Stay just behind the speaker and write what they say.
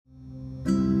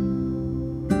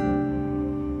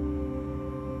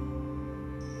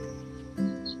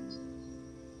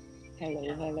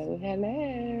Hello, hello,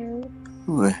 hello.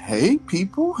 Well, hey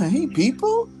people,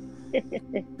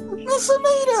 Miss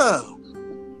Anita,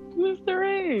 Mr.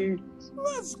 A.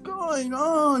 what's going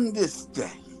on this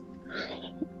day?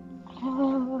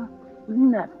 Oh,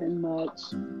 nothing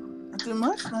much. Nothing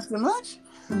much. Nothing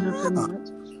Oh, much.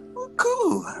 well,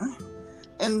 cool. Huh?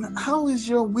 And how is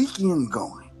your weekend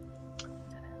going?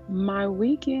 My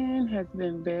weekend has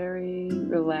been very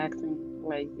relaxing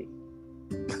lately.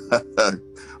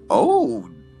 Oh,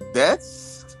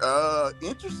 that's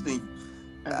interesting.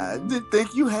 I Um, didn't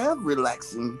think you have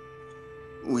relaxing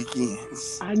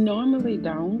weekends. I normally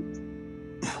don't,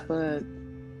 but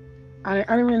I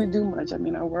didn't really do much. I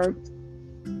mean, I worked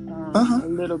Uh huh. a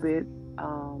little bit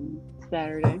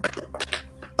Saturday,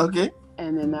 Okay.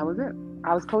 and then that was it.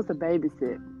 I was supposed to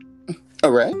babysit,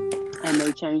 All right. and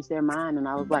they changed their mind, and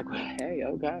I was like, hey,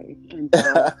 okay. And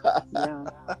so, yeah.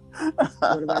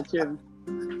 What about you?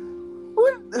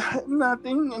 Well,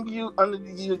 nothing. You under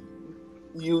the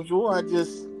usual. I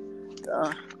just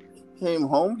uh, came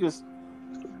home. Just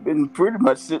been pretty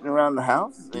much sitting around the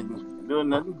house and doing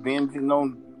nothing, binging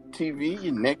on TV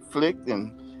and Netflix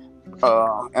and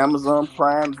Amazon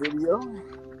Prime Video.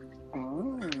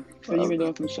 Oh, so you've Uh, been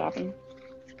doing some shopping?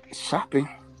 Shopping.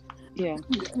 Yeah.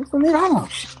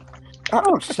 I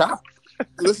don't shop.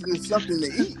 Listen to something to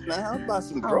eat. Now I'll buy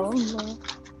some Oh groceries, Lord,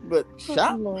 but oh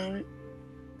shop. Lord.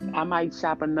 I might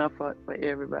shop enough for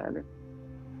everybody.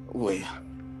 Well,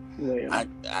 Well,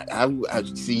 I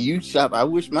see you shop. I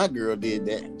wish my girl did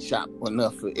that. Shop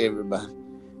enough for everybody.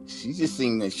 She just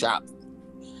seemed to shop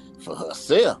for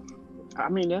herself. I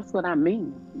mean that's what I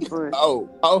mean. But Oh.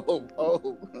 Oh.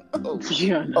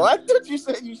 you Oh, know, I thought you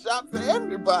said you shop for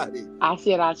everybody. I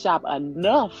said I shop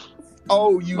enough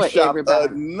Oh, you for shop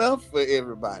everybody. enough for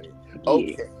everybody. Yeah,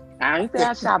 Okay. I ain't say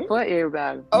I shop for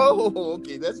everybody. Oh,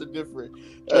 okay. That's a different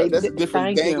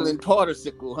Thank you. dangling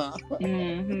participle, huh?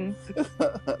 Hmm. I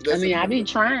That's a mean I be different.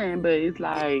 trying, but it's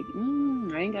like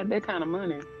I ain't got that kind of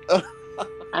money.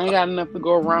 I ain't got enough to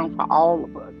go around for all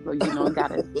of us. So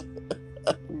gotta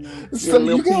get So a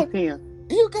little piece here.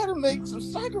 you gotta make some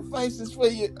sacrifices for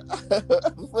you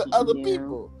for other Yeah.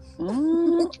 people.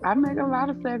 I make a lot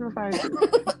of sacrifices.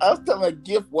 I was talking about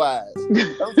gift wise.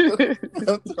 I'm talking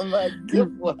about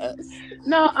gift wise.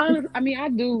 No, honest. I mean, I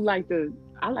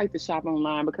like to shop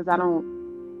online because I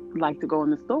don't like to go in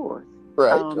the stores.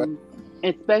 Right, right. Um,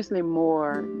 Especially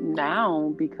more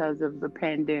now because of the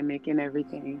pandemic and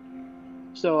everything.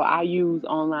 So I use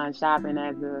online shopping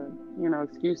as a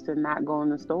excuse to not go in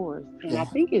the stores, and I Yeah.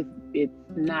 think it's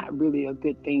not really a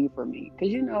good thing for me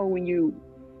because when you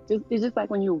just it's just like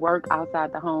when you work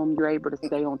outside the home, you're able to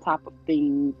stay on top of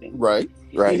things, and Right,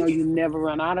 right. you never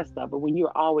run out of stuff. But when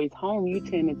you're always home, you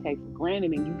tend to take for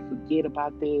granted and you forget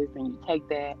about this and you take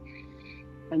that,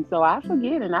 and so I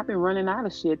forget, and I've been running out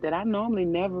of shit that I normally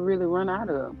never really run out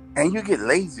of. And you get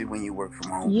lazy when you work from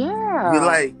home. You're Yeah.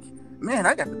 like, man,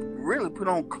 I got to really put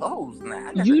on clothes now.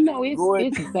 I got to It's go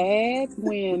it's bad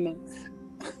when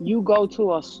you go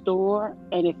to a store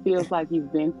and it feels like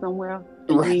you've been somewhere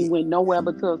and you right. ain't went nowhere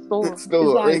but to a store. It's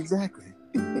Store like, exactly.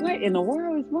 what in the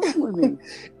world is wrong with me?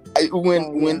 So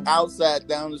When yeah, outside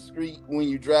down the street when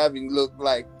you're driving look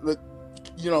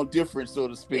different, so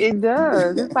to speak. it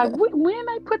does. It's like when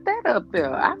they put that up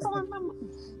there, I don't remember.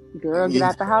 Girl, get You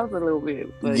out the house a little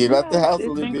bit. But get out yeah, the house a it's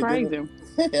little been bit, then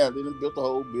crazy. yeah, they done built a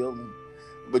whole building.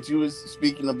 But you was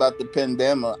speaking about the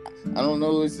pandemic. I don't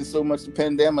know if it's so much the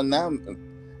pandemic now,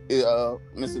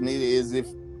 Miss Anita, is if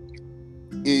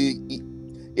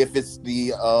it's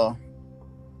the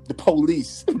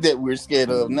police that we're scared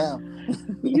of now.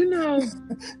 You know,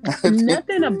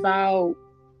 nothing about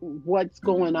what's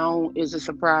going on is a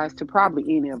surprise to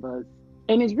probably any of us,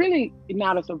 and it's really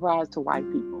not a surprise to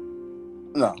white people.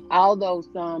 No, Although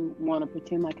some want to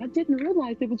pretend like I didn't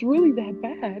realize it was really that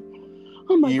bad.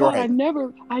 Oh my you're God, right.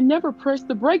 I never pressed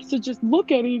the brakes to just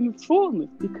look at it in its fullness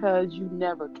because you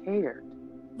never cared.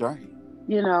 Right.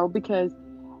 Because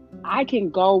I can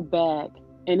go back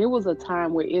and it was a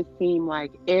time where it seemed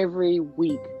like every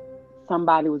week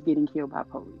somebody was getting killed by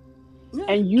police. Yeah.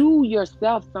 And you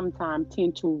yourself sometimes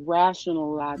tend to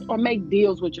rationalize or make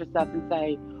deals with yourself and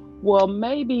say, well,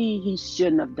 maybe he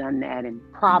shouldn't have done that and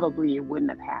probably it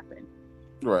wouldn't have happened.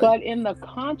 Right. But in the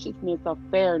consciousness of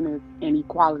fairness and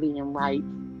equality and rights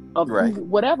of Right.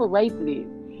 whatever race it is,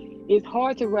 it's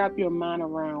hard to wrap your mind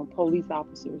around police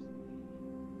officers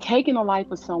taking the life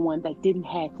of someone that that didn't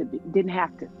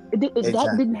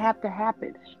Exactly. have to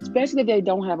happen, especially if they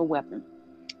don't have a weapon,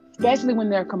 especially when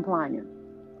they're compliant.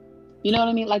 You know what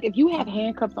I mean? Like if you have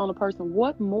handcuffs on a person,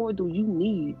 what more do you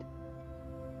need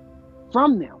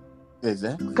from them?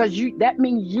 Exactly. because that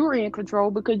means you're in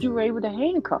control because you were able to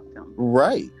handcuff them.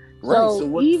 Right. Right. So So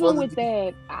what even further with do you...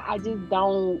 that, I just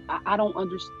don't. I don't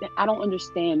understand. I don't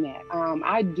understand that.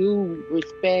 I do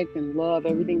respect and love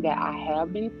everything that I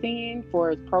have been seeing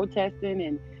for its protesting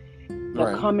and the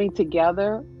Right. coming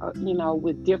together.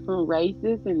 With different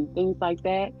races and things like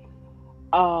that.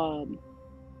 Um,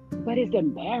 but it's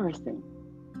embarrassing.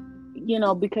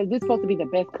 Because this is supposed to be the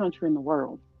best country in the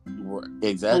world. And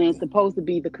it's Exactly. supposed to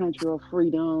be the country of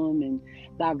freedom and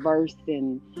diverse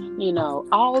and,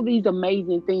 all these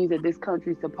amazing things that this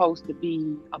country is supposed to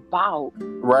be about.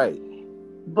 Right.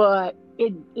 But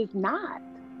it's not.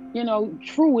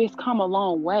 True, it's come a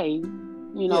long way,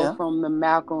 Yeah. from the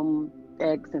Malcolm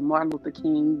X and Martin Luther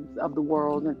Kings of the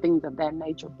world and things of that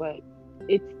nature. But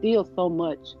it's still so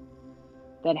much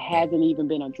that hasn't even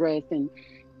been addressed. And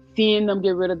seeing them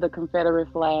get rid of the Confederate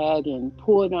flag and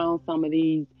pull down some of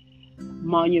these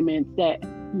monuments that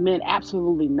meant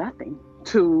absolutely nothing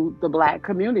to the Black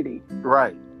community.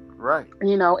 Right. Right.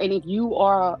 And if you're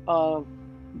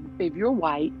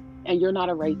white and you're not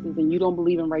a racist and you don't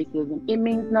believe in racism, it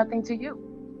means nothing to you.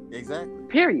 Exactly.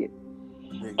 Period.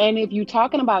 And if you're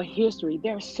talking about history,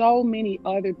 there are so many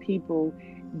other people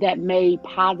that made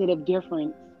positive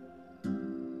difference,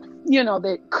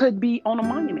 that could be on a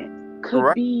monument,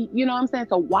 could be, what I'm saying?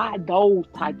 So why those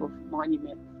type of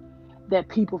monuments that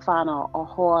people find a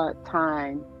hard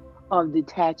time of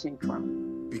detaching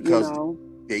from? Because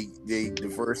they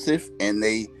diversive and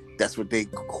that's what they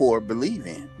core believe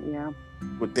in. Yeah.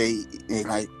 What they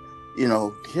like,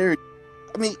 here.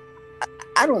 I mean,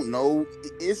 I don't know.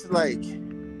 It's like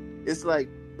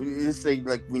let's say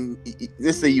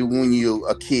when you're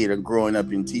a kid and growing up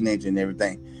and teenager and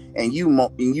everything, and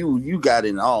you got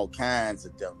in all kinds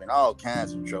of stuff and all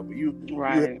kinds of trouble. You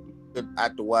Right.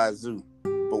 At the wazoo.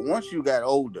 But once you got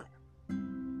older,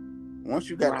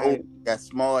 older, got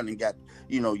smart and got,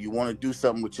 you want to do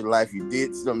something with your life. You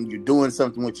did something. You're doing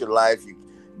something with your life. You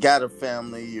got a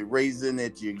family. You're raising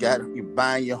it. You're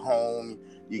buying your home.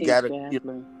 You got a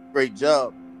great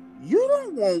job. You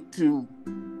don't want to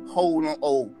hold on.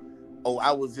 Oh,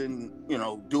 I was in,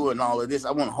 doing all of this.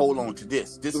 I want to hold on to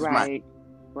this. This is my...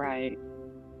 Right.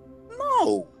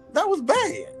 No, that was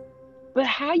bad. But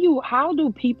how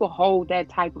do people hold that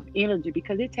type of energy?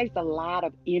 Because it takes a lot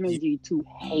of energy to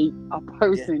hate a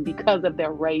person because of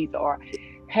their race, or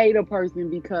hate a person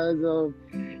because of,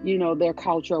 their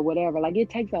culture or whatever. Like, it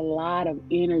takes a lot of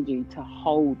energy to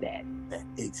hold that.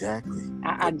 Exactly.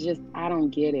 I don't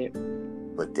get it.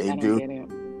 But they I do. Don't get it.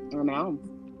 I know.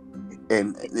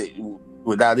 And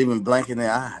without even blinking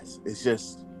their eyes, it's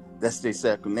just... that's their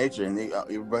second nature, and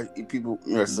people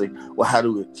say, "Well, how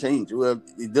do it change?" Well,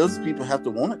 those people have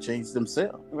to want to change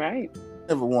themselves. Right.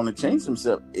 Never want to change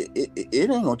themselves. It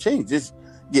ain't gonna change. Just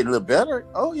get a little better.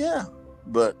 Oh yeah,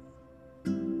 but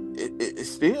it's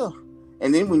still.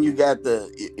 And then when you got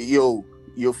your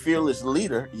fearless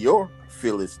leader of your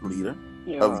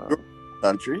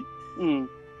country,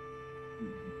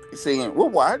 saying, "Well,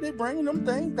 why are they bringing them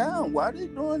things down? Why are they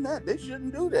doing that? They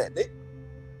shouldn't do that."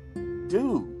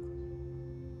 Dude.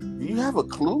 Do you have a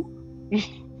clue?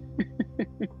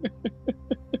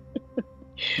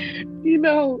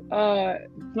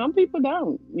 Some people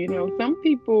don't. Some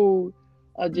people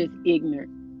are just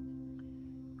ignorant,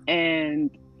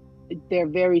 and they're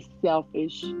very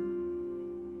selfish,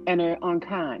 and they're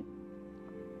unkind.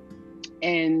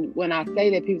 And when I say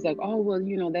that, people's like, "Oh, well,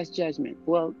 that's judgment."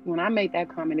 Well, when I made that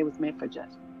comment, it was meant for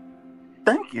judgment.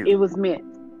 Thank you. It was meant.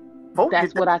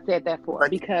 That's what I said that for.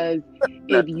 Because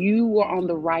if you were on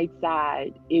the right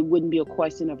side, it wouldn't be a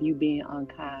question of you being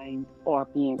unkind or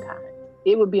being kind.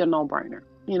 It would be a no-brainer.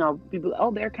 People,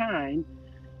 oh, they're kind,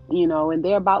 and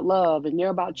they're about love and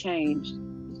they're about change.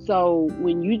 So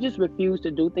when you just refuse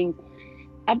to do things,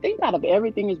 I think out of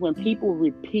everything is when people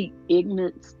repeat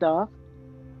ignorant stuff.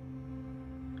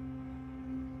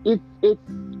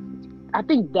 I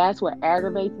think that's what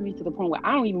aggravates me to the point where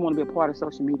I don't even want to be a part of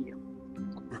social media.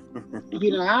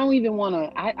 I don't even want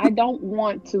to. I don't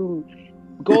want to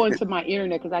go into my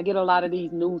internet because I get a lot of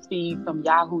these news feeds from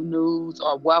Yahoo News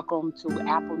or Welcome to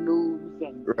Apple News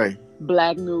and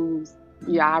Black News.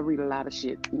 Yeah, I read a lot of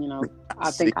shit.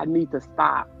 I think I need to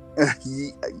stop.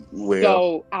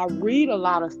 So I read a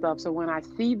lot of stuff. So when I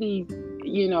see these,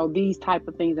 these type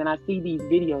of things and I see these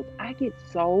videos, I get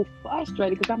so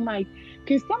frustrated because I'm like,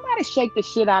 can somebody shake the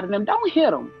shit out of them? Don't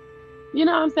hit them. You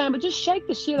know what I'm saying? But just shake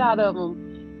the shit out of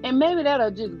them. And maybe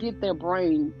that'll just get their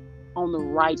brain on the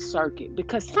right circuit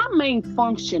because something ain't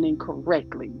functioning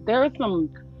correctly. There are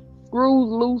some screws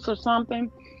loose or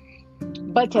something.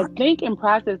 But to think and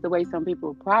process the way some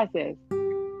people process,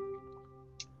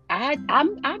 I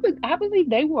I believe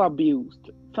they were abused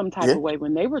some type Yeah, of way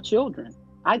when they were children.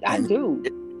 I and do.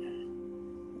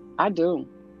 I do.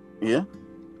 yeah,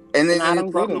 and And then I and it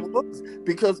don't get probably it. was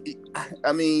because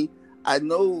I mean I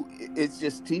know it's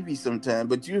just TV sometimes,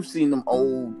 but you've seen them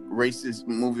old racist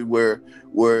movie where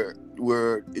the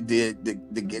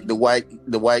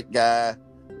white guy,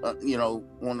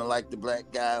 want to like the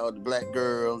black guy or the black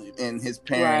girl, and his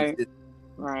parents,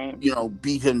 Right. Right.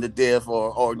 beat him to death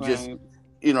or just Right.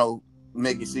 you know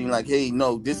make it seem like, hey,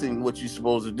 no, this ain't what you're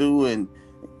supposed to do, and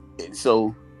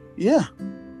so yeah.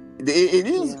 It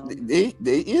is. Yeah.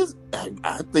 They is.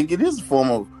 I think it is a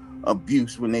form of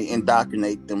abuse when they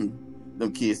indoctrinate them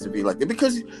kids to be like that.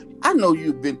 Because I know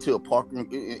you've been to a park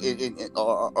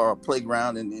or a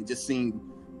playground and just seen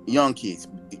young kids,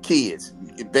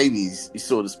 babies,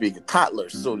 so to speak,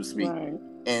 toddlers, so to speak, Right.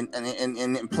 and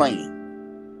playing.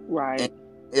 And Right.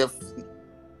 if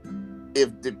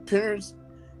the parents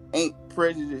ain't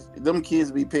prejudiced, them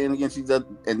kids be playing against each other,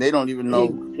 and they don't even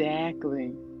know.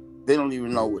 Exactly. They don't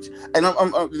even know which. And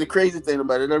the crazy thing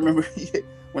about it, I remember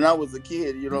when I was a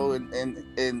kid,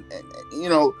 and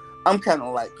I'm kind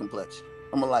of light complexion.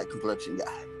 I'm a light complexion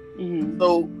guy. Mm-hmm.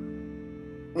 So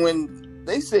when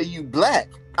they say you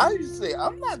black, I used to say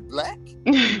I'm not black.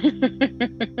 I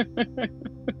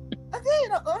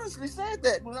did. I honestly said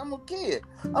that when I'm a kid.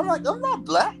 I'm like, I'm not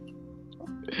black.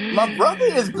 My brother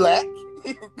is black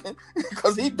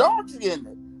because he dark skinned,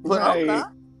 but I'm Right.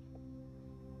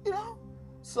 not.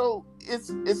 So it's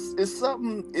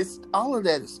something. It's all of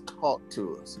that is taught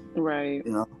to us, Right.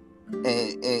 and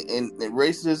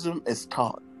racism is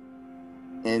taught,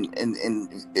 and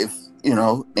if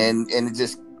and it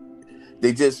just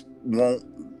they just won't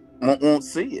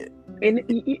see it, And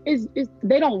it's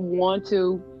they don't want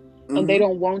to, and they mm-hmm.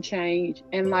 don't want change.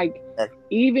 And like,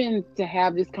 even to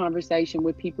have this conversation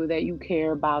with people that you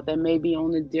care about that may be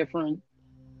on a different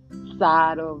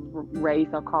side of race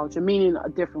or culture, meaning a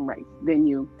different race than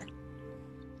you,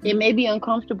 it may be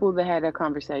uncomfortable to have that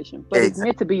conversation, but it's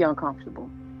meant to be uncomfortable.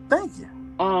 Thank you.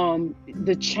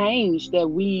 The change that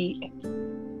we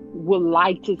would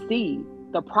like to see,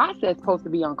 the process is supposed to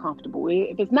be uncomfortable.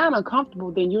 If it's not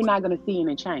uncomfortable, then you're not going to see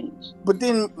any change. But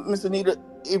then, Miss Anita,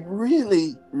 it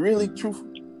really, really,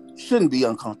 truthfully, shouldn't be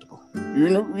uncomfortable. You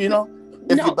know, if no,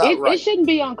 you're about right. It shouldn't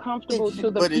be uncomfortable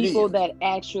to the people that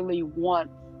actually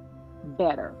want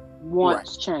better,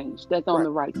 wants change, that's on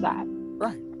the right side.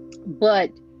 Right.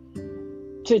 But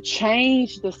to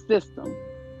change the system,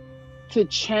 to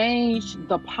change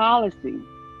the policy,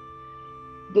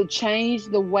 to change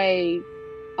the way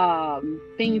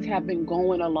things have been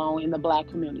going along in the Black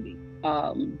community,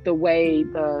 the way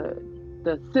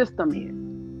the system is,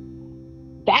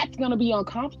 that's going to be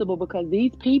uncomfortable because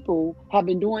these people have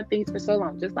been doing things for so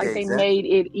long, just like they made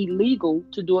it illegal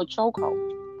to do a chokehold.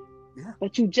 Yeah.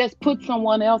 But you just put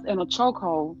someone else in a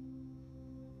chokehold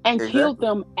and killed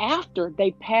them after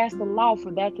they passed a law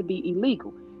for that to be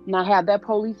illegal. Now, have that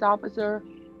police officer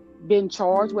been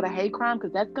charged with a hate crime?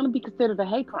 Because that's going to be considered a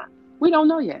hate crime. We don't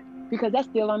know yet because that's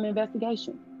still under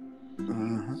investigation.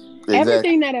 Mm-hmm.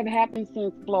 Everything that have happened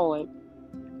since Floyd,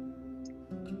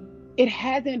 it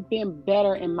hasn't been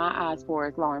better in my eyes for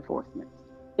as law enforcement.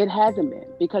 It hasn't been,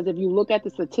 because if you look at the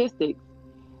statistics,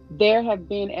 there have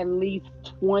been at least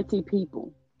 20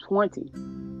 people, 20,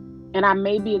 and I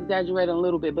may be exaggerating a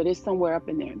little bit, but it's somewhere up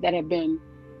in there, that have been,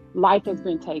 life has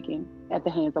been taken at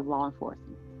the hands of law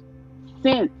enforcement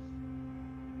since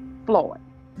Floyd.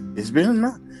 It's been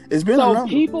enough. So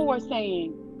people were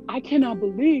saying, I cannot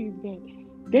believe that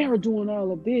they are doing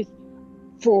all of this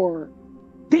for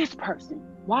this person.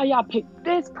 Why y'all pick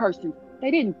this person?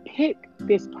 They didn't pick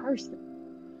this person.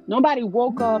 Nobody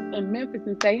woke up in Memphis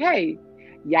and say, hey,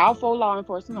 y'all 4 law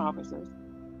enforcement officers,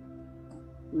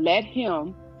 let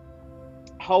him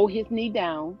hold his knee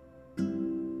down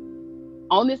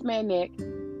on this man's neck.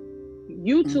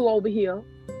 You two over here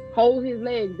hold his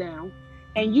legs down,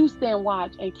 and you stand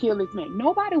watch and kill this man.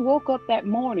 Nobody woke up that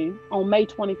morning on May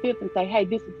 25th and say, hey,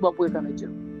 this is what we're going to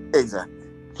do. Exactly.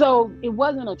 So it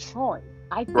wasn't a choice.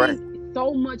 I think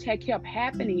so much had kept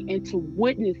happening, and to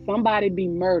witness somebody be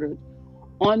murdered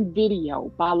on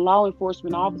video by a law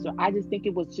enforcement officer, I just think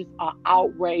it was just an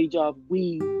outrage of,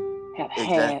 we have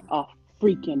had a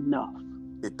freaking enough.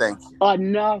 Thank you.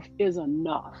 Enough is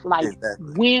enough. Like,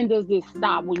 when does this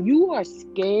stop? When you are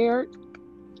scared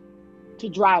to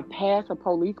drive past a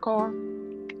police car,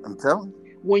 I'm telling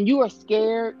you. When you are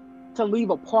scared to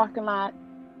leave a parking lot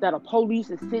that a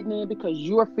police is sitting in because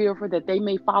you're fearful that they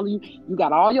may follow you, you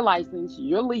got all your license,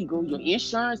 you're legal, your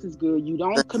insurance is good, you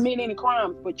don't commit any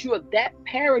crimes, but you are that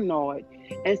paranoid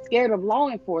and scared of law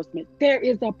enforcement, there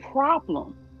is a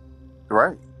problem.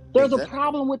 Right. There's a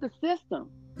problem with the system.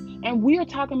 And we're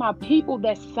talking about people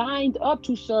that signed up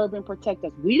to serve and protect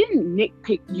us. We didn't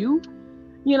nitpick you.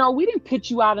 You know, we didn't put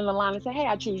you out in the line and say, hey,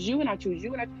 I choose you and I choose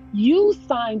you. You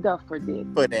signed up for this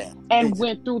and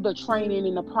went through the training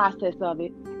and the process of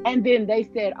it. And then they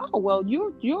said, oh, well,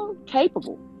 you're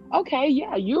capable. Okay,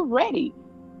 yeah, you're ready.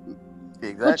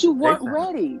 Exactly. But you weren't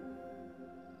ready.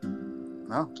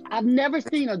 No. I've never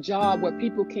seen a job where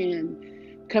people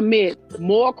can commit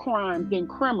more crimes than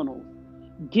criminals,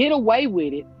 get away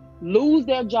with it, lose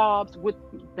their jobs with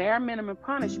bare minimum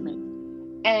punishment,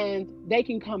 and they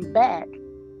can come back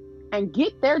and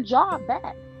get their job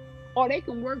back. Or they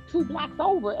can work 2 blocks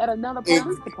over at another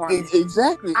police department.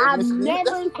 Exactly. I've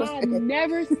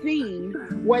never seen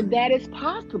where that is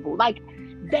possible. Like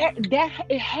that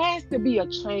it has to be a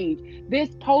change.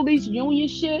 This police union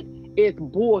shit is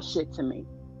bullshit to me.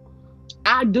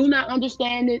 I do not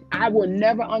understand it. I will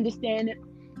never understand it.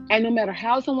 And no matter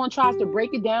how someone tries to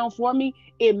break it down for me,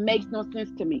 it makes no sense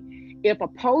to me. If a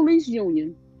police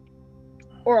union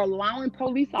or allowing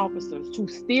police officers to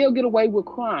still get away with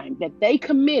crime that they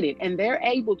committed and they're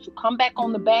able to come back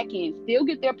on the back end, still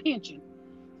get their pension,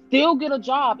 still get a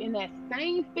job in that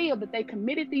same field that they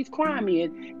committed these crimes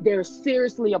in, there's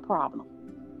seriously a problem.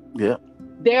 Yeah.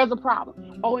 There's a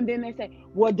problem. Oh, and then they say,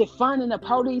 well, defunding the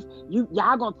police, y'all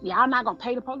not gonna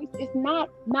pay the police. It's not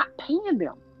paying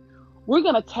them. We're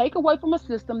gonna take away from a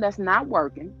system that's not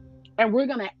working, and we're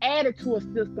gonna add it to a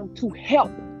system to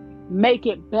help make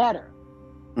it better.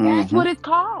 That's what it's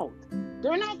called.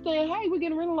 They're not saying, hey, we're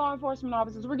getting rid of law enforcement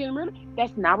officers. We're getting rid of...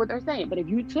 That's not what they're saying. But if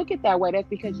you took it that way, that's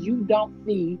because you don't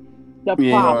see the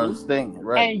problem.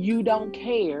 Right. And you don't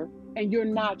care. And you're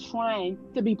not trying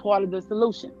to be part of the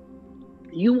solution.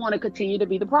 You want to continue to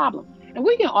be the problem. And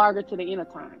we can argue to the end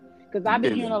of time. Because I've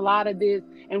been hearing a lot of this.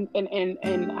 And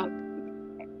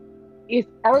it's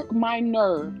irked my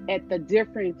nerve at the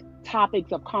different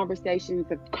topics of conversations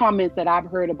and comments that I've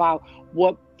heard about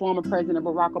what former President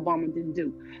Barack Obama didn't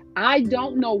do. I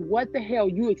don't know what the hell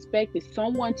you expected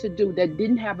someone to do that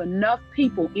didn't have enough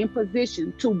people in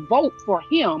position to vote for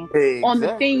him on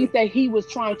the things that he was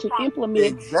trying to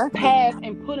implement, pass,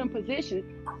 and put in position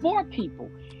for people.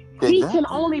 He can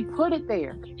only put it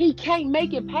there. He can't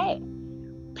make it pass.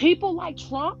 People like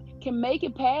Trump can make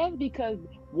it pass because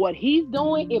what he's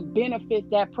doing, it benefits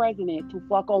that president to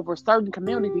fuck over certain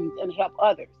communities and help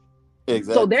others.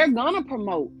 Exactly. So they're gonna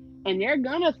promote and they're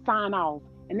gonna sign off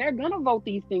and they're gonna vote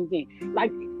these things in.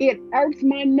 Like, it irks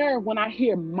my nerve when I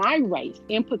hear my race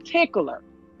in particular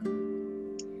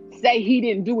say he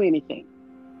didn't do anything.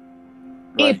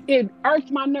 Right. It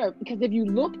irks my nerve because if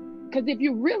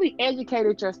you really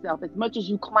educated yourself as much as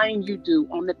you claim you do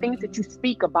on the things that you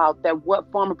speak about that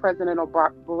what former President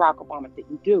Barack Obama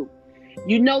didn't do,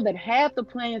 you know that half the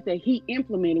plans that he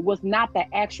implemented was not the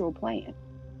actual plan.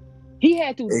 He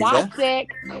had to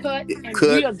dissect, cut, and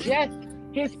readjust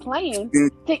his plan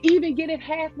to even get it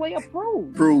halfway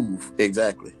approved.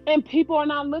 Exactly. And people are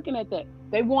not looking at that.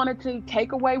 They wanted to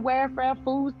take away welfare,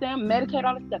 food stamp, Medicaid,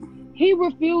 all this stuff. He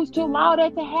refused to allow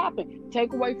that to happen.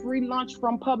 Take away free lunch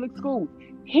from public schools.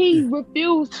 He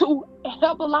refused to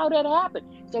help allow that to happen.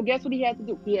 So guess what he had to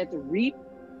do? He had to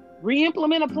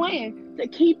re-implement a plan to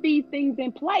keep these things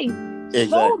in place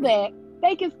so that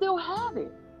they can still have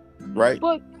it. Right.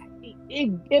 But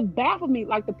it baffled me.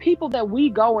 Like, the people that we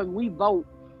go and we vote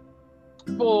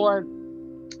for,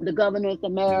 the governors, the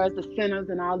mayors, the senators,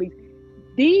 and all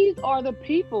these are the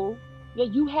people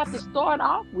that you have to start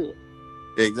off with.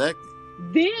 Exactly.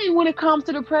 Then when it comes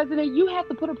to the president, you have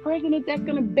to put a president that's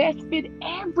going to best fit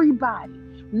everybody.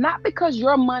 Not because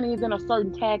your money is in a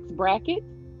certain tax bracket.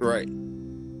 Right.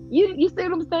 You see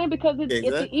what I'm saying? Because at the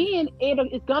end,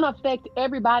 it's going to affect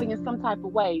everybody in some type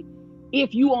of way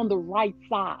if you on the right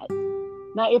side.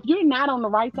 Now, if you're not on the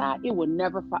right side, it would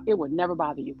never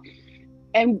bother you.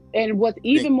 And what's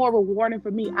even more rewarding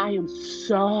for me, I am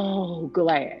so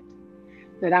glad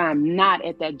that I'm not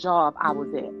at that job I was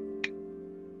at.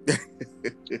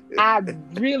 I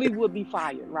really would be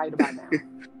fired right about now.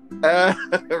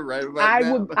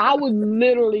 I would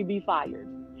literally be fired.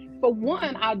 For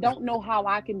one, I don't know how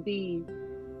I can be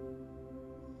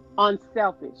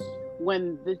unselfish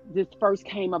when this first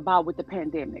came about with the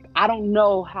pandemic. I don't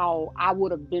know how I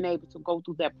would have been able to go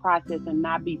through that process and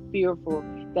not be fearful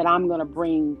that I'm going to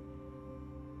bring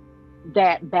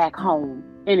that back home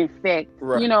and infect,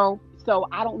 so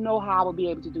I don't know how I would be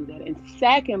able to do that. And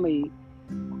secondly,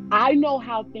 I know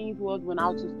how things was when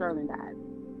Alton Sterling died.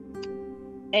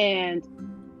 And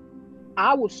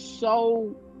I was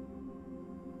so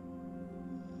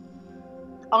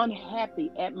unhappy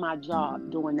at my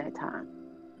job during that time.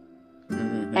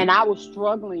 Mm-hmm. And I was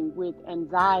struggling with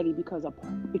anxiety because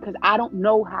I don't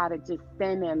know how to just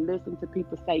stand there and listen to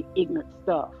people say ignorant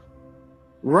stuff.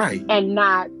 Right. And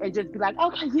just be like,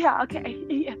 okay,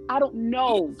 yeah. I don't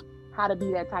know how to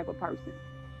be that type of person.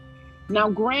 Now,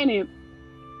 granted,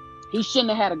 he shouldn't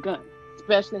have had a gun,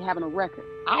 especially having a record.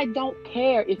 I don't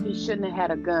care if he shouldn't have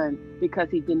had a gun because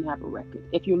he didn't have a record.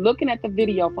 If you're looking at the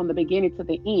video from the beginning to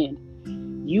the end,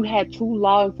 you had 2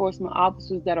 law enforcement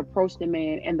officers that approached the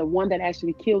man, and the one that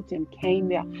actually killed him came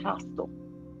there hostile.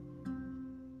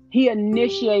 He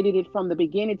initiated it from the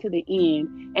beginning to the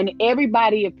end, and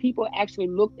everybody, if people actually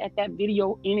looked at that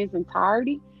video in its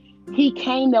entirety, he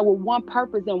came there with one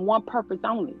purpose and one purpose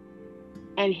only.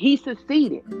 And he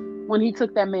succeeded when he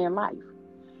took that man's life.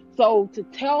 So to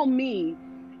tell me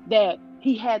that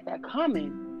he had that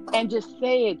coming and just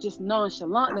say it just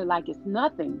nonchalantly like it's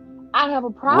nothing, I have a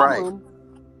problem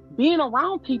being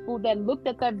around people that looked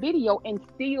at that video and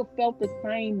still felt the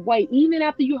same way, even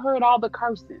after you heard all the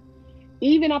cursing,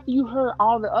 even after you heard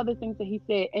all the other things that he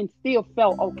said, and still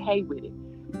felt okay with it.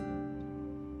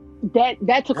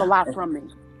 That took a lot from me.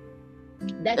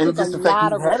 That took a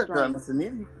lot of restraint.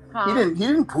 He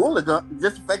didn't pull the gun.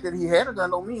 Just the fact that he had a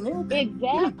gun don't mean anything. Exactly.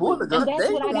 He didn't pull the gun. And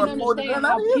that's what I didn't understand,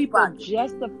 how people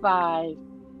justify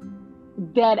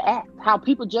that act, how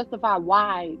people justify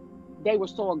why they were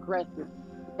so aggressive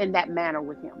in that manner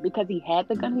with him. Because he had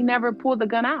the gun, he never pulled the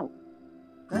gun out.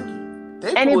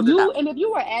 Thank you. If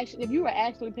you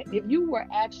were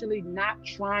actually not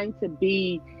trying to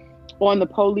be on the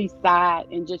police side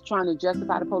and just trying to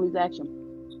justify the police action,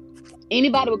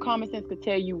 anybody with common sense could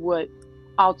tell you what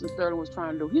Alton Sterling was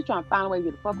trying to do. He was trying to find a way to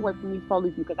get the fuck away from these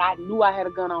police because I knew I had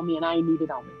a gun on me and I ain't need it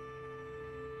on me.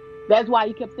 That's why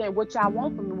he kept saying, "What y'all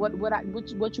want from me?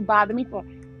 What you bother me for?"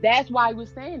 That's why he was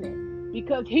saying that,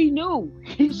 because he knew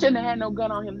he shouldn't have had no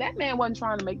gun on him. That man wasn't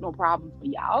trying to make no problems for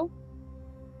y'all.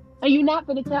 And you're not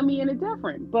going to tell me any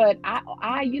different. But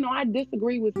I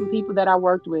disagree with some people that I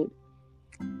worked with,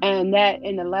 and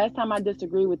the last time I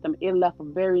disagreed with them, it left a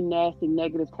very nasty,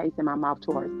 negative taste in my mouth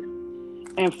towards them.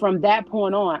 And from that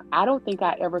point on, I don't think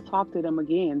I ever talked to them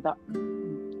again.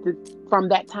 From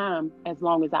that time, as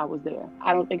long as I was there,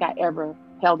 I don't think I ever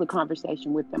held a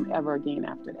conversation with them ever again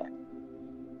after that.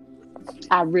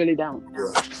 I really don't.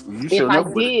 If I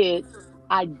did,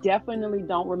 I definitely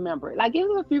don't remember it. Like, there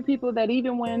was a few people that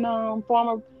even when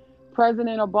former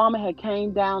President Obama had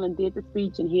came down and did the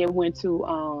speech, and he had went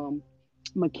to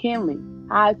McKinley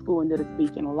High School and did a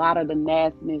speech, and a lot of the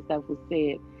nastiness that was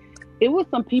said, it was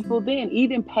some people then,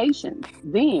 even patients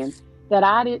then, that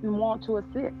I didn't want to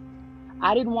assist.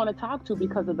 I didn't want to talk to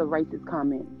because of the racist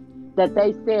comments that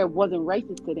they said wasn't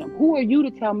racist to them. Who are you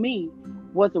to tell me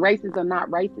what's racist or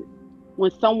not racist when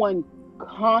someone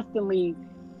constantly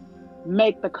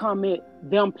make the comment,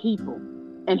 them people,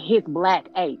 and his black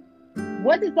ape?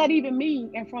 What does that even mean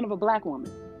in front of a black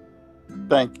woman?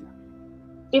 Thank you.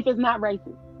 If it's not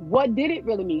racist, what did it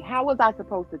really mean? How was I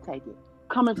supposed to take it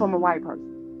coming from a white person?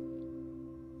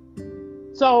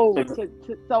 So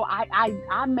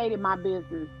I made it my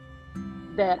business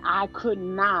that I could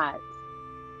not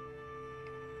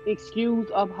excuse,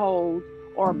 uphold,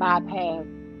 or bypass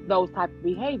those type of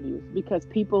behaviors, because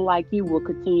people like you will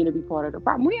continue to be part of the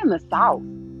problem. We're in the South.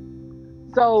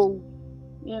 So,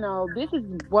 this is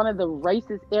one of the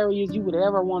racist areas you would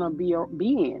ever want to be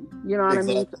in. You know what I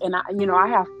mean? And I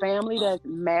have family that's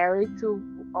married to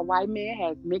a white man,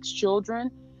 has mixed children.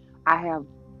 I have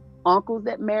uncles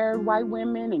that married white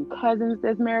women and cousins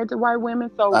that's married to white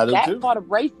women. So that part of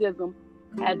racism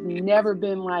has never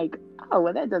been like, oh,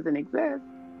 well, that doesn't exist.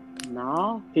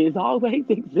 No, it's always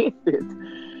existed.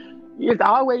 It's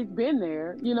always been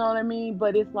there. You know what I mean?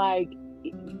 But it's like,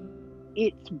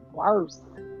 it's worse.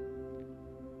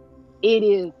 It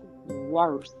is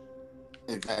worse.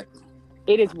 Exactly.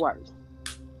 It is worse.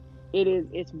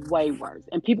 It's way worse.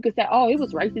 And people could say, oh, it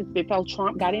was racist before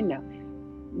Trump got in there.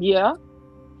 Yeah.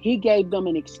 He gave them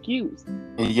an excuse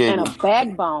and a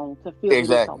backbone to feel it's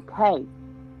okay.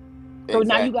 So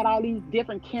now you got all these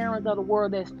different Karens of the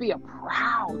world that feel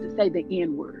proud to say the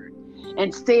N-word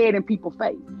and say it in people's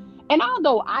face. And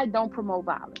although I don't promote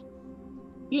violence,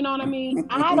 you know what I mean?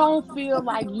 I don't feel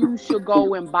like you should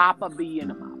go and bop a bee in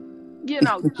the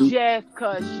mouth, just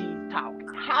because she's talking.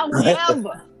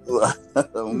 However,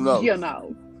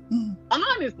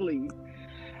 honestly,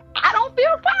 I don't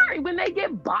feel sorry when they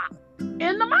get bopped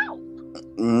in the mouth.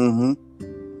 Mm-hmm.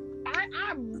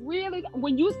 I really,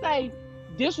 when you say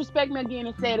disrespect me again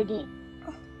and say it again,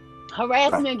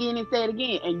 harass me again and say it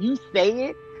again, and you say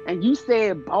it, and you say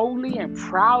it boldly and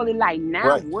proudly, like,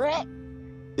 now what?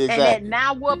 Exactly. And then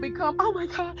now what become, oh my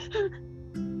God.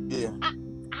 Yeah.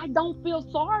 I don't feel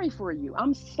sorry for you.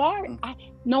 I'm sorry.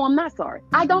 No, I'm not sorry.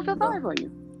 I don't feel sorry for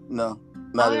you. No,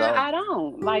 not at all. I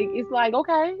don't. Like, it's like,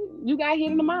 okay, you got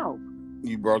hit in the mouth.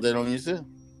 You brought that on yourself.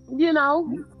 You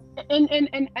know, and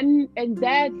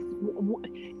that's,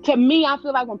 to me, I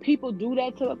feel like when people do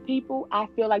that to people, I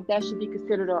feel like that should be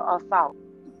considered an assault.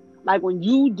 Like when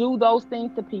you do those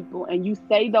things to people and you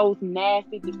say those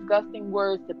nasty, disgusting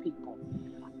words to people,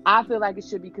 I feel like it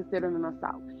should be considered an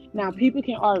assault. Now, people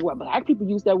can argue, well, black people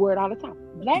use that word all the time.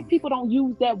 Black people don't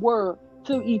use that word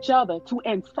to each other to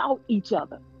insult each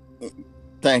other.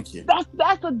 Thank you.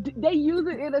 They use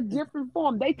it in a different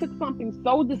form. They took something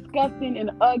so disgusting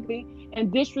and ugly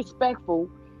and disrespectful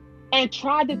and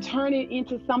tried to turn it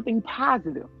into something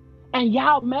positive. And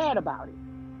y'all mad about it.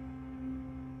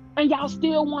 And y'all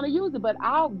still want to use it. But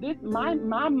my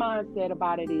mindset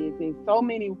about it is so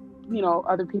many,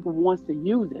 other people wants to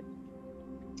use it.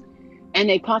 And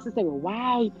they constantly say, well,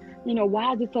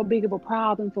 why is it so big of a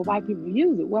problem for white people to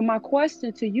use it? Well, my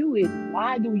question to you is,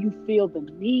 why do you feel the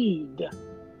need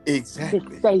to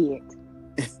say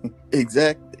it?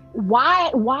 Exactly.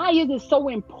 Why is it so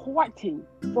important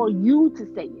for you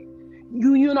to say it?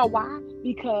 You know why?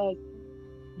 Because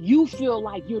you feel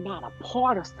like you're not a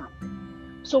part of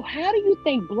something. So how do you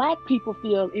think black people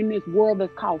feel in this world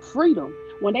that's called freedom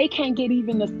when they can't get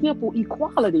even the simple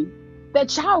equality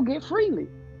that y'all get freely?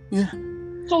 Yeah.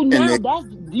 So now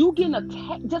you getting that's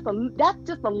just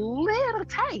a little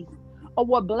taste of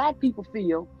what black people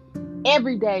feel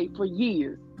every day for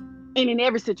years, and in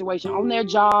every situation, on their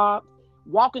job,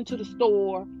 walking to the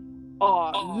store,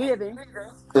 or living,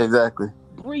 exactly,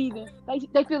 breathing.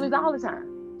 They feel it all the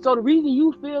time. So the reason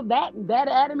you feel that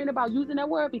adamant about using that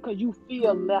word, because you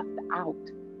feel left out.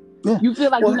 Yeah. You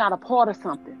feel like you're not a part of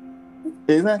something.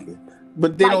 Exactly.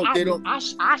 But they don't. I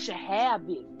should have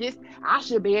this. I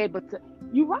should be able to.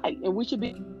 You're right, and we should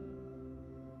be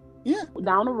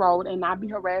down the road and not be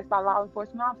harassed by law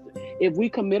enforcement officers. If we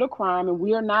commit a crime and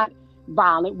we are not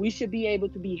violent, we should be able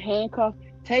to be handcuffed,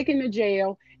 taken to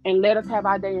jail, and let us have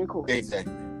our day in court.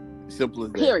 Exactly. Simple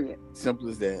as that. Period. Simple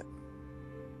as that.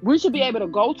 We should be able to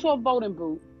go to a voting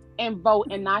booth and vote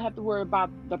and not have to worry about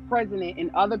the president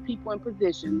and other people in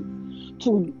positions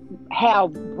to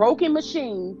have broken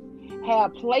machines,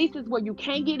 have places where you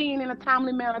can't get in a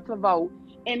timely manner to vote,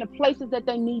 and the places that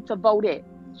they need to vote at.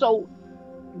 So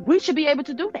we should be able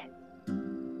to do that.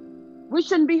 We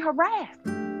shouldn't be harassed.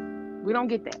 We don't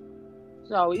get that.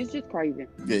 So it's just crazy.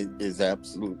 It is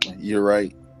absolutely. You're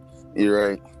right. You're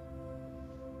right.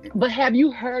 But have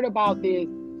you heard about this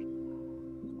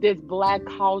black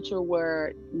culture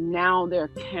where now they're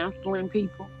canceling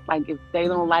people? Like if they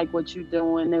don't like what you're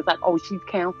doing, it's like, oh, she's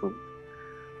canceled.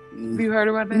 Have you heard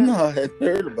about that? No, I hadn't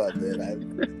heard about that.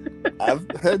 I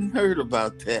hadn't heard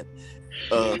about that.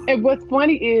 And what's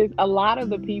funny is some of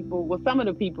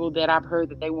the people that I've heard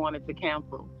that they wanted to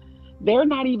cancel, they're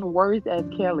not even worse as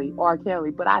Kelly,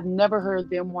 but I've never heard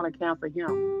them want to cancel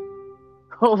him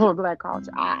over black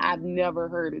culture. I've never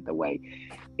heard it the way.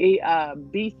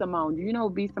 B. Simone. Do you know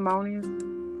who B. Simone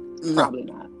is? No. Probably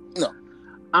not.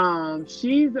 No.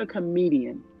 She's a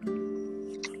comedian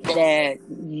that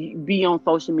be on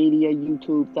social media,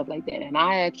 YouTube, stuff like that. And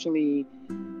I actually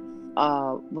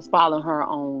was following her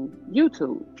on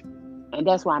YouTube, and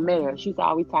that's why I met her. She's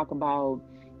always talking about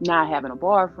not having a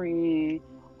boyfriend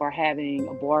or having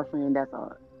a boyfriend that's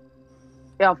a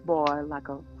F-boy, like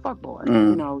a fuck boy.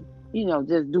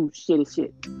 Just do shitty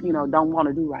shit. Don't want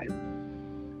to do right.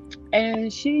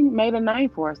 And she made a name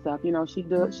for herself. She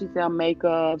sell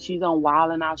makeup. She's on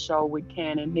Wild 'N Out show with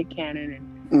Nick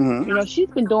Cannon, and she's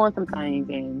been doing some things.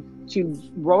 And she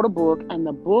wrote a book, and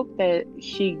the book that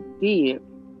she did,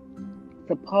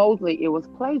 supposedly it was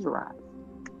plagiarized.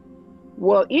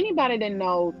 Well, anybody that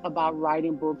knows about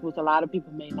writing books, which a lot of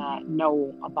people may not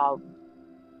know about,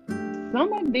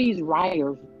 some of these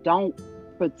writers don't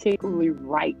particularly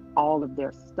write all of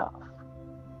their stuff.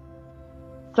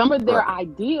 Some of their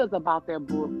ideas about their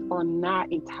books are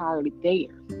not entirely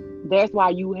theirs. That's why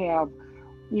you have,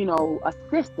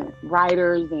 assistant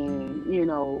writers and,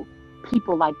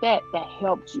 people like that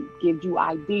helps you, gives you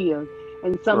ideas.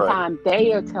 And sometimes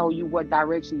they'll tell you what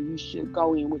direction you should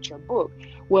go in with your book.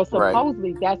 Well,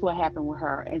 supposedly that's what happened with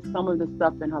her. And some of the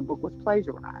stuff in her book was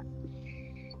plagiarized.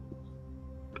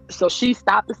 So she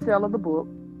stopped the sale of the book.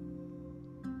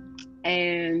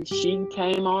 And she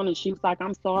came on and she was like,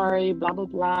 I'm sorry, blah, blah,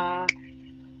 blah.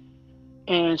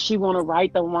 And she want to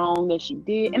right the wrong that she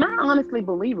did. And I honestly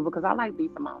believe her because I like B.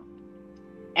 Simone.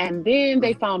 And then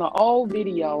they found an old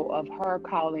video of her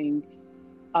calling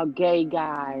a gay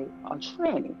guy a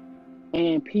tranny.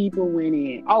 And people went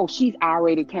in, oh, she's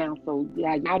already canceled.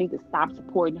 Yeah, y'all need to stop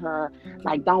supporting her.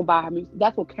 Like, don't buy her music.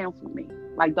 That's what cancel means.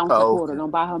 Like, don't Oh, support her. okay.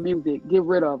 Don't buy her music. Get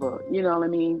rid of her. You know what I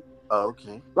mean? Oh,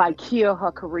 okay. Like, kill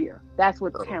her career. That's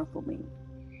what Oh, cancel means.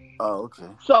 oh, okay.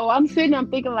 So I'm sitting, I'm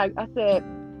thinking, like, I said,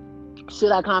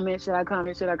 should I comment? Should I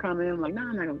comment? Should I comment? I'm like, no,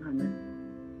 I'm not going to comment.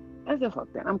 I said,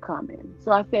 fuck that. I'm commenting.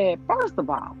 So I said, first of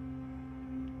all,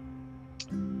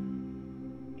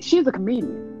 she's a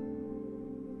comedian.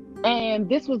 And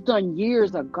this was done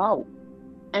years ago.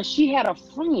 And she had a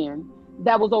friend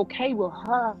that was okay with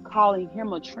her calling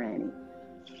him a tranny.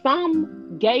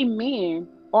 Some gay men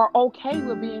are okay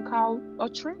with being called a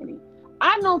tranny.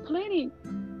 I know plenty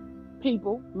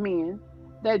people, men,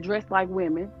 that dress like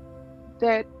women,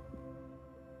 that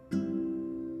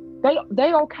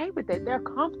they okay with that. They're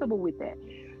comfortable with that.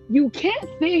 You can't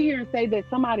sit here and say that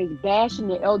somebody's bashing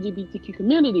the LGBTQ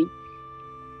community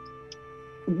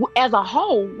as a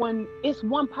whole when it's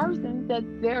one person that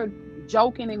they're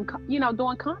joking and, you know,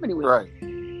 doing comedy with. Right.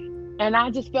 And I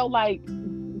just felt like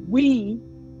we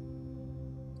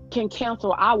can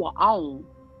cancel our own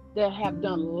that have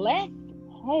done less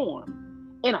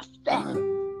harm in a second.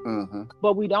 Mm-hmm.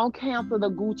 But we don't cancel the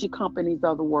Gucci companies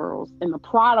of the world and the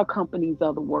Prada companies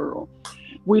of the world.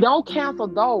 We don't cancel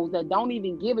those that don't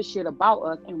even give a shit about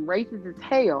us and racist as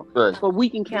hell. Right. But we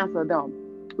can cancel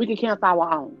them. We can cancel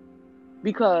our own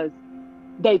because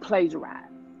they plagiarize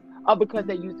or because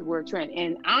they use the word trend.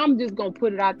 And I'm just going to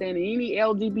put it out there in any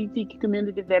LGBTQ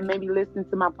community that may be listening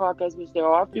to my podcast, which there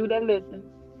are a few that listen.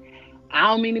 I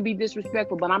don't mean to be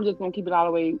disrespectful, but I'm just going to keep it all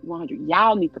the way 100.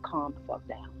 Y'all need to calm the fuck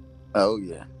down. Oh,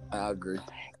 yeah. I agree.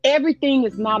 Everything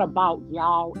is not about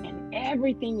y'all, and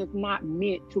everything is not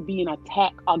meant to be an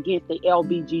attack against the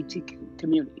LGBTQ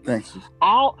community. Thank you.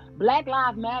 All Black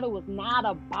Lives Matter was not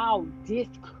about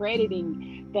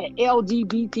discrediting the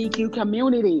LGBTQ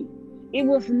community. It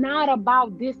was not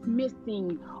about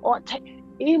dismissing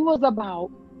it was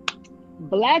about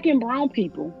Black and brown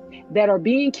people that are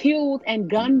being killed and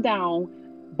gunned down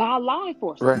by law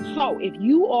enforcement. Right. So if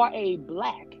you are a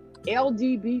Black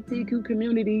LGBTQ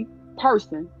community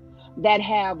person that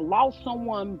have lost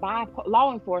someone by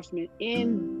law enforcement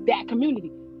in that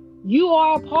community, you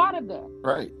are a part of that.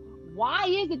 Right. Why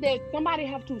is it that somebody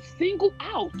have to single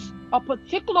out a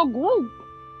particular group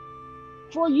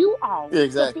for you all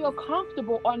to feel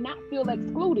comfortable or not feel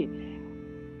excluded?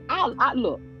 I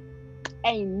look,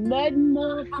 ain't nothing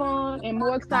more fun and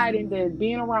more exciting than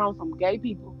being around some gay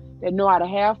people that know how to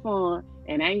have fun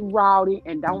and ain't rowdy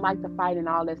and don't like to fight and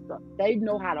all that stuff. They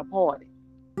know how to party.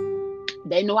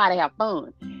 They know how to have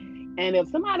fun. And if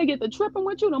somebody get to tripping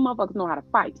with you, them motherfuckers know how to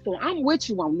fight. So I'm with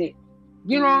you on that.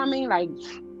 You know what I mean? Like,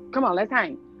 come on, let's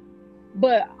hang.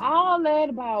 But all that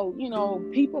about, you know,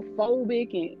 people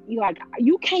phobic and like,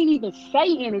 you can't even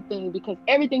say anything because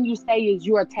everything you say is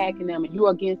you're attacking them and you're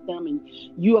against them and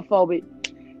you're phobic.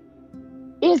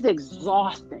 It's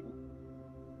exhausting.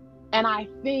 And I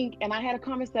think, and I had a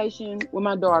conversation with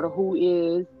my daughter who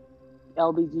is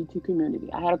LGBT community.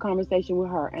 I had a conversation with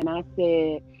her and I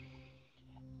said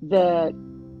that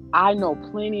I know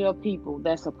plenty of people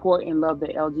that support and love the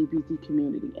LGBT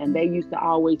community, and they used to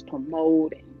always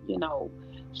promote and, you know,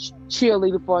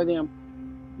 cheerleader for them.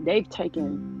 They've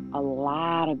taken a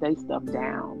lot of their stuff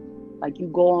down. Like, you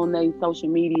go on their social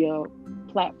media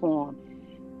platform,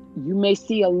 you may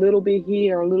see a little bit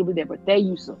here, a little bit there, but they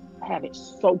used to have it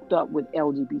soaked up with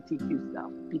LGBTQ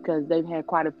stuff because they've had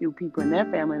quite a few people in their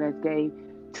family that's gay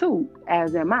too,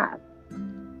 as am I.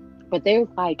 But they was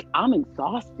like, I'm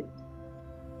exhausted.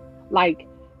 Like,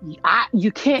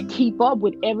 you can't keep up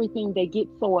with everything they get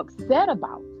so upset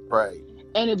about. Right.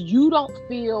 And if you don't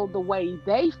feel the way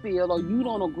they feel or you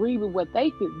don't agree with what they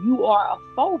feel, you are a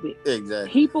phobic.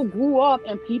 Exactly. People grew up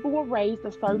and people were raised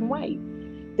a certain way.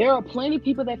 There are plenty of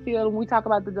people that feel, when we talk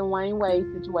about the Dwayne Wade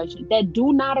situation, that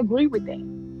do not agree with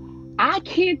that. I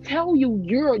can't tell you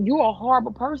you're a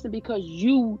horrible person because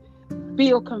you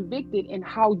feel convicted in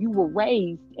how you were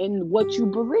raised and what you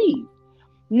believe.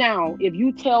 Now, if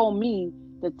you tell me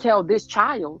to tell this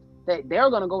child that they're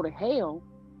going to go to hell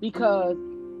because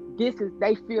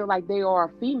they feel like they are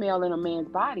a female in a man's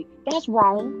body, that's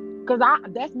wrong, because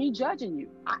that's me judging you.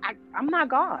 I'm not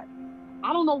God.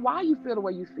 I don't know why you feel the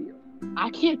way you feel.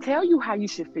 I can't tell you how you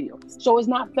should feel. So it's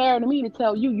not fair to me to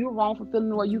tell you you're wrong for feeling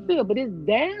the way you feel. But it's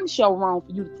damn sure wrong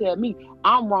for you to tell me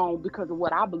I'm wrong because of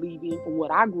what I believe in, from what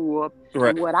I grew up,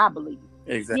 and what I believe.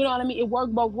 Exactly. You know what I mean? It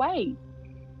works both ways.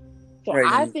 So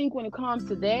I think when it comes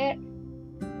to that,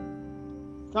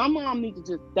 some mom need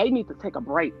to take a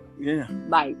break. Yeah.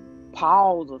 Like,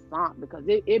 pause or something, because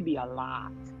it'd be a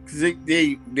lot. Because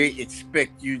they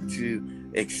expect you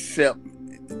to accept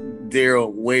their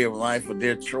way of life or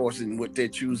their choice and what they're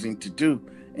choosing to do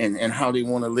and how they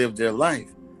want to live their life.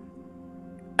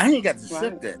 I ain't got to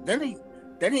accept that. That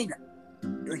ain't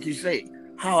like you say,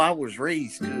 how I was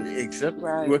raised to accept.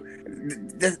 Right.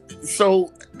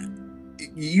 So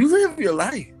you live your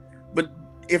life, but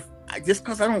if just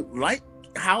because I don't like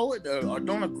how it or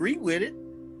don't agree with it,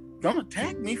 don't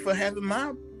attack me for having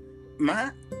my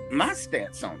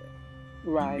stance on it.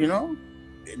 Right. You know?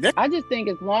 I just think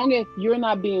as long as you're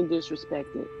not being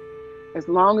disrespected, as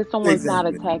long as someone's not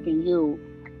attacking you,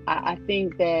 I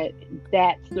think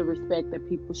that's the respect that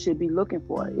people should be looking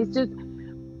for. It's just,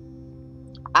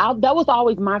 that was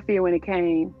always my fear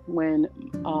when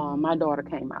my daughter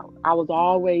came out. I was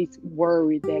always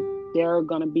worried that there are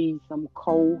going to be some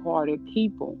cold-hearted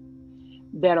people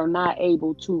that are not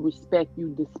able to respect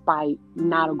you despite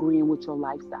not agreeing with your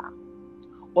lifestyle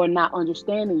or not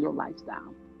understanding your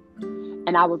lifestyle.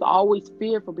 And I was always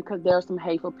fearful because there are some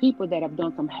hateful people that have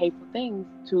done some hateful things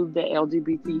to the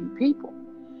LGBT people.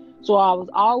 So I was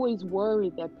always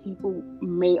worried that people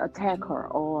may attack her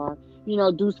or,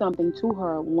 do something to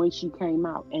her when she came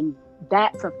out. And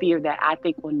that's a fear that I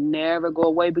think will never go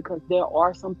away because there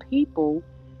are some people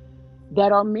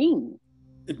that are mean,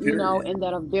 and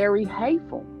that are very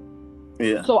hateful.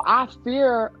 Yeah. So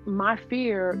my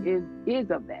fear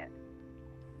is of that.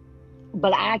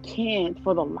 But I can't,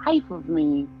 for the life of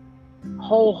me,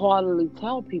 wholeheartedly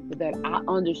tell people that I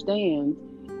understand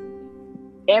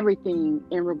everything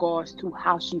in regards to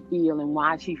how she feel and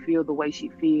why she feel the way she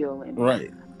feel. And right.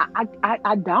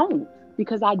 I don't,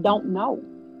 because I don't know.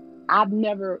 I've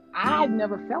never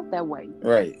felt that way.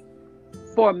 Right.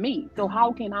 For me. So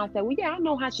how can I say, well, yeah, I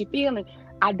know how she feeling.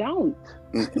 I don't.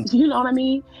 You know what I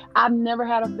mean? I've never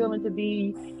had a feeling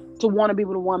to want to be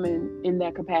with a woman in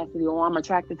that capacity, or I'm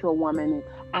attracted to a woman, and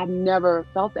I've never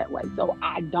felt that way. So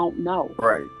I don't know.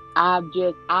 Right. I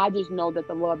just know that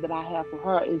the love that I have for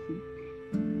her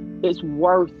is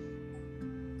worth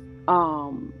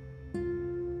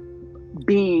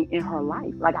being in her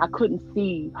life. Like, I couldn't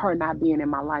see her not being in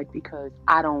my life because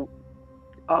her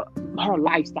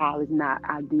lifestyle is not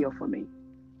ideal for me.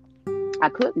 I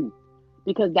couldn't,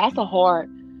 because that's hard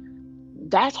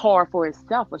for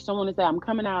itself. For someone to say, I'm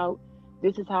coming out,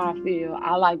 this is how I feel,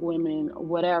 I like women,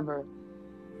 whatever.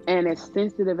 And as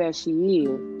sensitive as she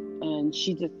is, and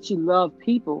she loves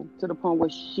people to the point where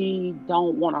she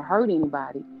don't want to hurt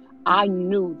anybody, I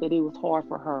knew that it was hard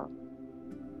for her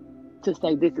to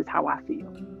say, this is how I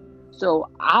feel. So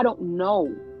I don't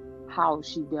know how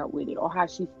she dealt with it or how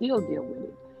she still dealt with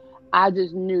it. I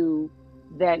just knew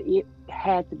that it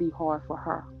had to be hard for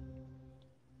her,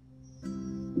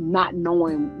 not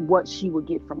knowing what she would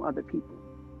get from other people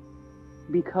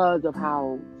because of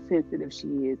how sensitive she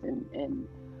is and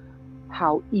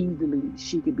how easily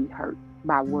she could be hurt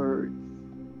by words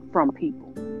from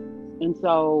people. And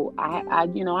so I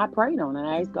prayed on it.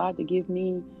 I asked God to give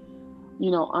me,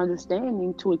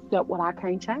 understanding to accept what I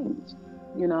can't change,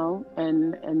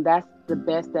 and that's the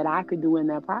best that I could do in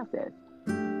that process.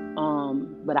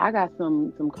 But I got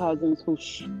some cousins who,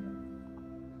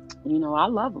 I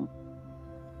love them.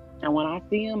 And when I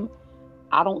see them,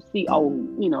 I don't see,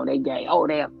 they gay. Oh,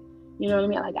 they're, you know what I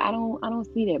mean? Like, I don't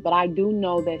see that. But I do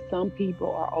know that some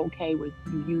people are okay with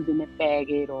using the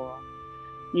faggot or,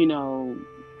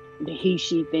 the he,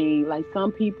 she thing. Like,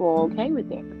 some people are okay with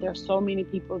that. But there's so many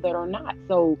people that are not.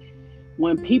 So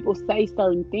when people say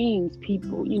certain things,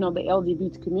 people, the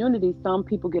LGBT community, some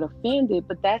people get offended,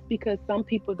 but that's because some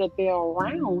people that they're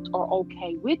around are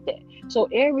okay with it. So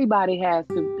everybody has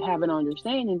to have an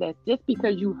understanding that just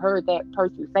because you heard that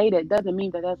person say that doesn't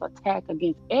mean that that's an attack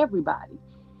against everybody.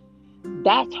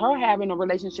 That's her having a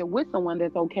relationship with someone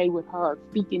that's okay with her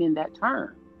speaking in that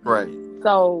term. Right.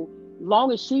 So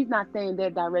long as she's not saying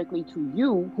that directly to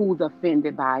you, who's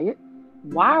offended by it,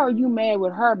 why are you mad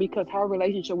with her because her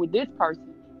relationship with this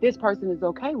person is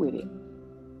okay with it?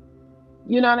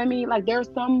 You know what I mean? Like, there's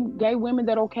some gay women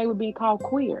that are okay with being called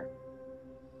queer,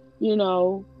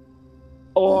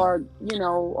 or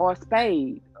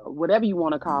spade, or whatever you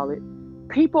want to call it.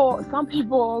 Some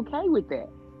people are okay with that.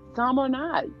 Some are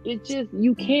not. It's just,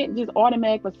 you can't just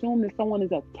automatically assume that someone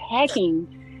is attacking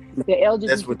the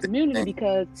LGBT community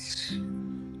because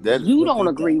you don't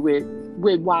agree with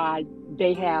why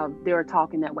they're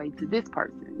talking that way to this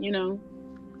person,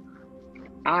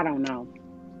 I don't know.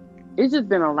 It's just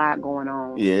been a lot going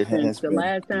on. Yeah, it has since the been.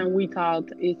 last time we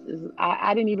talked.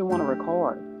 I didn't even want to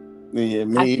record. Yeah,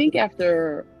 I think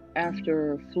after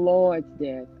Floyd's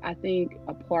death, I think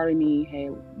a part of me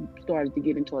had started to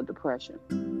get into a depression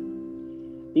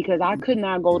because I could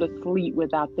not go to sleep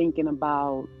without thinking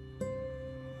about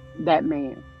that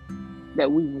man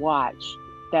that we watched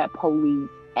that police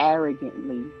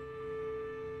arrogantly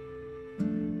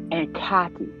and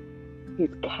cocky, his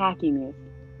cockiness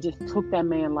just took that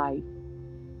man's life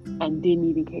and didn't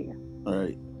even care.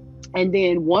 Right. And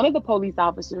then one of the police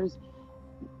officers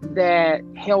that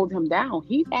held him down,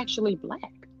 he's actually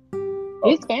black.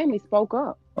 His family spoke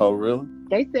up. Oh, really?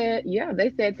 They said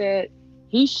that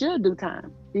he should do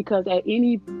time because at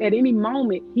any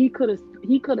moment he could have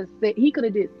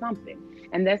did something,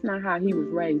 and that's not how he was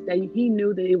raised. He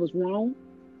knew that it was wrong,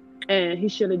 and he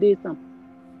should have did something.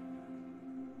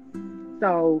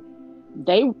 So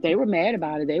they were mad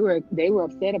about it. They were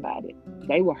upset about it.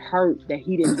 They were hurt that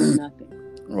he didn't do nothing.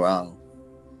 Wow.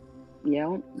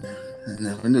 Yeah. I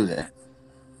never knew that.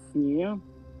 Yeah.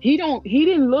 He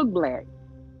didn't look black.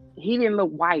 He didn't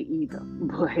look white either.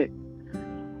 But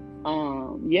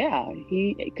yeah,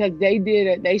 because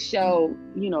they showed,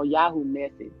 Yahoo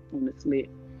message on the slip.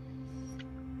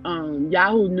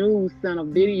 Yahoo News sent a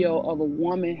video of a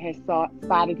woman had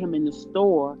spotted him in the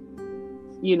store,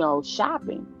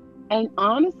 shopping. And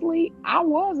honestly, I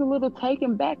was a little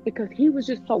taken back because he was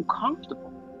just so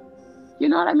comfortable. You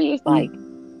know what I mean? It's like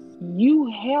you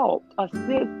helped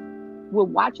assist with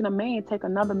watching a man take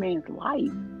another man's life.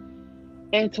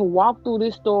 And to walk through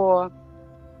this store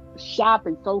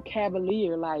shopping so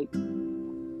cavalier, like,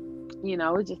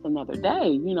 it's just another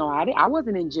day. I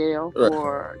wasn't in jail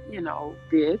for,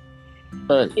 this.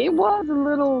 Right. It was a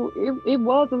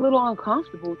little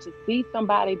uncomfortable to see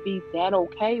somebody be that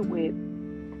okay with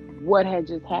what had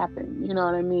just happened. You know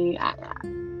what I mean?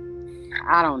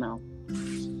 I don't know.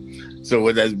 So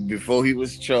was that before he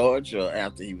was charged or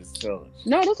after he was charged?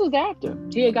 No, this was after.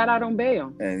 He had got out on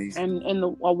bail. And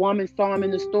a woman saw him in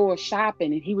the store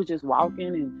shopping, and he was just walking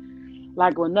and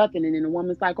like or nothing. And then the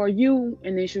woman's like, "Are you?"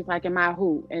 And then she was like, "Am I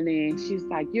who?" And then she's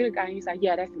like, "You're the guy." And he's like,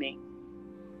 "Yeah, that's me."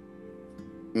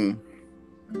 And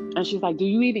she's like, "Do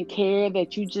you even care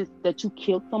that you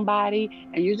killed somebody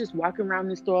and you're just walking around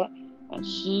the store?" And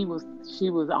she was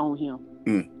on him.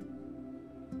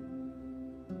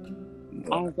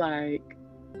 I was like,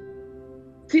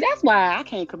 see, that's why I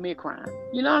can't commit crime.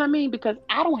 You know what I mean? Because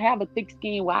I don't have a thick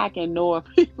skin where I can ignore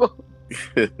people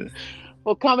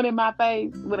for coming in my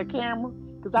face with a camera.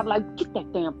 Because I'm like, get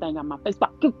that damn thing out my face. I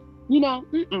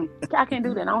can't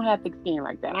do that. I don't have thick skin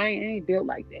like that. I ain't built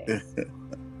like that.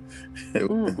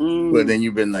 Well, then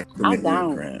you've been like committing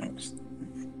crimes.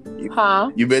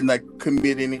 You've been like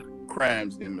committing any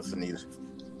crimes, then, Miss Anita?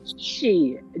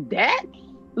 Shit,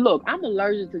 look, I'm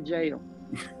allergic to jail.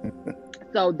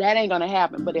 So that ain't gonna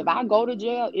happen. But if I go to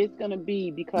jail, it's gonna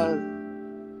be because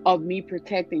of me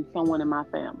protecting someone in my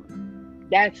family.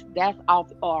 That's off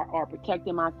or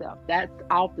protecting myself. That's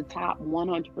off the top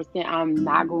 100%. I'm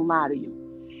not gonna lie to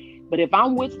you. But if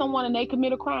I'm with someone and they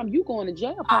commit a crime, you going to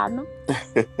jail, partner.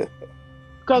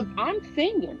 Because I'm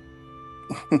singing.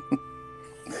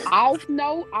 Off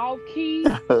note, off key,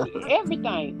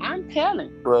 everything. I'm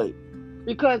telling. Right.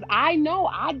 Because I know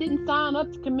I didn't sign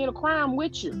up to commit a crime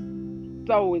with you.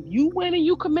 So if you went and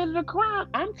you committed a crime,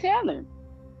 I'm telling.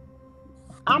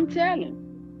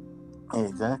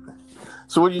 Exactly.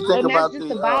 So what do you think about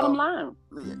the bottom line?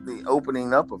 The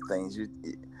opening up of things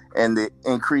and the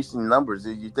increasing numbers?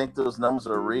 Do you think those numbers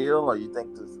are real, or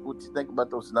what do you think about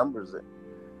those numbers?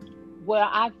 Well,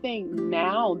 I think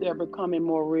now they're becoming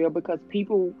more real because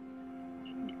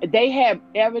they have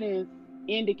evidence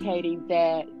indicating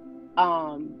that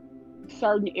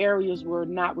certain areas were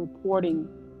not reporting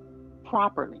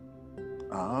properly.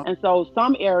 And so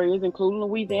some areas, including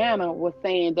Louisiana, was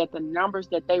saying that the numbers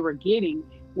that they were getting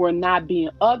were not being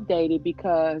updated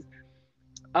because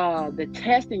the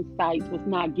testing sites was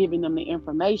not giving them the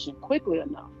information quickly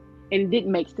enough. And it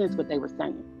didn't make sense what they were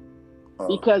saying.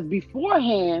 Because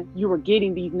beforehand, you were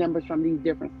getting these numbers from these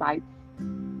different sites,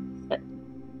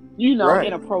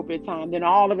 in appropriate time. Then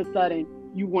all of a sudden,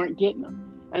 you weren't getting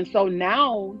them. And so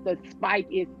now the spike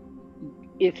is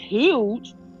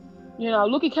huge.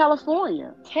 Look at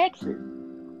California, Texas,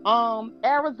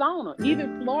 Arizona,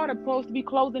 even Florida supposed to be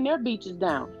closing their beaches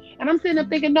down. And I'm sitting there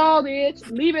thinking, no, bitch,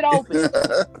 leave it open.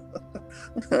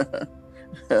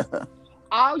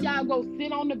 All y'all go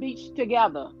sit on the beach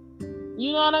together.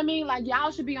 You know what I mean? Like,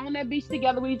 y'all should be on that beach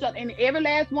together with each other. And every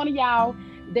last one of y'all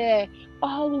that,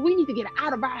 we need to get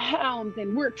out of our homes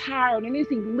and we're tired and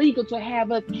it's illegal to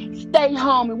have us stay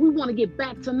home and we want to get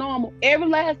back to normal. Every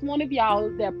last one of y'all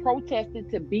that protested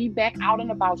to be back out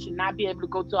and about should not be able to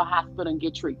go to a hospital and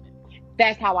get treatment.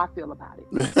 That's how I feel about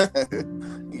it.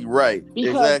 Right.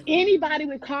 Because anybody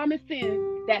with common sense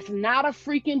that's not a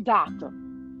freaking doctor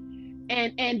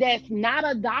and that's not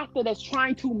a doctor that's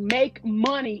trying to make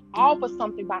money off of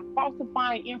something by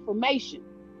falsifying information.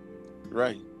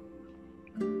 Right.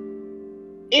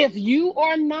 If you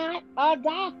are not a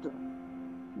doctor,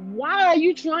 why are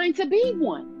you trying to be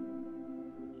one?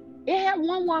 It had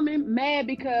one woman mad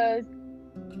because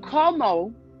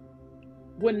Como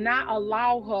would not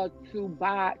allow her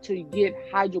to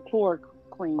get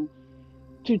hydrochloroquine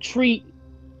to treat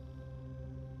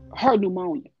her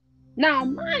pneumonia. Now,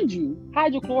 mind you,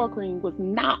 hydrochloroquine was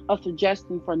not a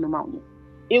suggestion for pneumonia.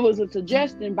 It was a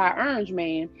suggestion by Orange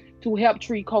Man to help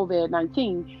treat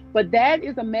COVID-19, but that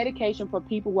is a medication for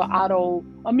people with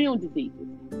autoimmune diseases.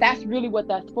 That's really what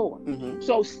that's for. Mm-hmm.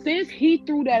 So since he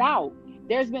threw that out,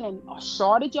 there's been a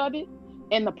shortage of it,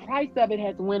 and the price of it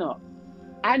has went up.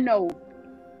 I know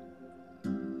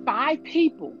 5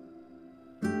 people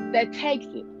that takes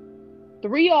it.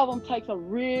 3 of them takes a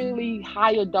really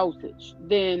higher dosage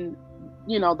than,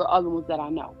 the other ones that I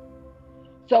know.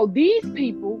 So these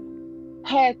people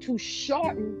had to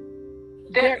shorten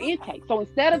their intake. So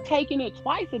instead of taking it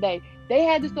twice a day, they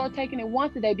had to start taking it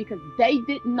once a day because they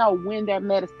didn't know when their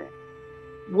medicine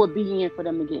would be in for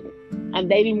them to get it. And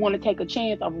they didn't want to take a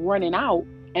chance of running out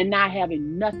and not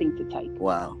having nothing to take.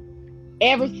 Wow.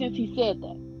 Ever since he said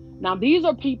that. Now, these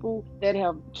are people that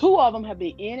 2 of them have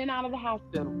been in and out of the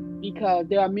hospital because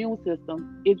their immune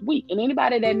system is weak. And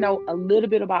anybody that know a little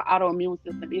bit about autoimmune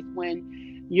system, it's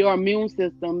when your immune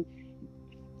system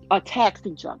attacks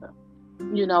each other.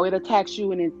 It attacks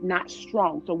you and it's not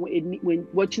strong. So when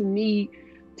what you need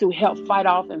to help fight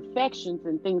off infections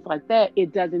and things like that,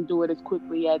 it doesn't do it as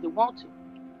quickly as it wants to.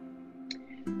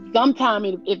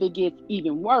 Sometimes if it gets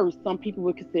even worse, some people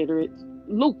would consider it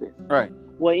lupus. Right.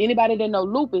 Well, anybody that know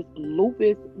lupus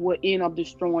will end up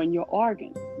destroying your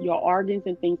organs. Your organs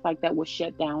and things like that will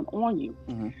shut down on you.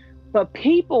 Mm-hmm. But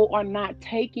people are not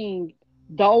taking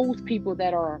those people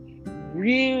that are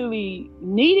really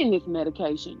needing this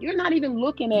medication. You're not even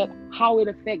looking at how it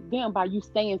affects them by you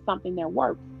saying something that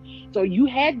works. So you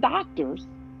had doctors,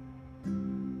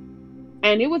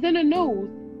 and it was in the news,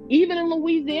 even in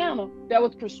Louisiana, that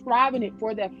was prescribing it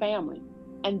for their family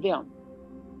and them.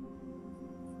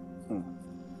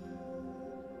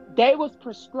 They was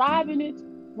prescribing it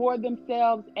for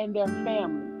themselves and their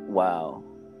family. Wow.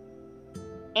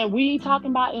 And we ain't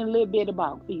talking about in a little bit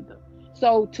about either.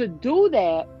 So to do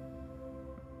that,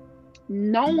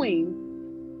 knowing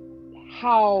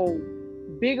how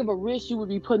big of a risk you would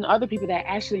be putting other people that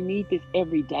actually need this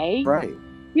every day, right?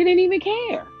 You didn't even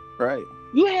care. Right.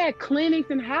 You had clinics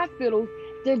and hospitals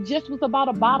that just was about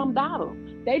a bottom dollar.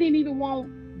 They didn't even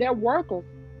want their workers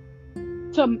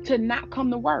to not come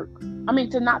to work.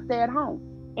 To not stay at home.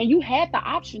 And you had the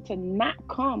option to not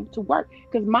come to work.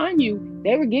 Because mind you,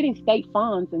 they were getting state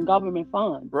funds and government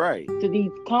funds, right, to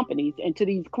these companies and to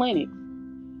these clinics.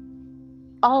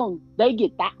 Oh, they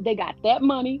got that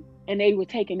money, and they were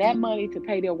taking that money to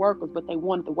pay their workers, but they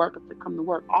wanted the workers to come to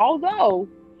work, although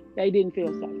they didn't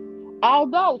feel safe.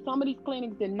 Although some of these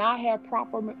clinics did not have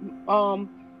proper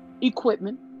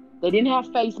equipment. They didn't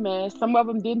have face masks. Some of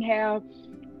them didn't have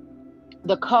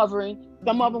the covering.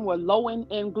 Some of them were low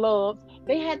in gloves.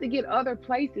 They had to get other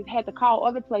places, had to call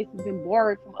other places and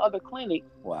borrow from other clinics.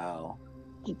 Wow.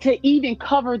 To even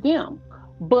cover them.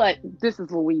 But this is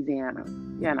Louisiana,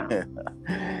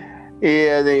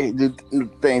 Yeah, they do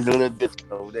things a little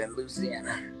different over there in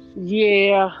Louisiana.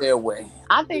 Yeah. Their way.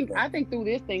 I think through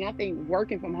this thing, I think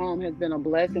working from home has been a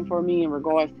blessing for me in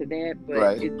regards to that. But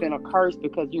right. It's been a curse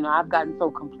because, I've gotten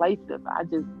so complacent. I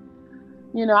just,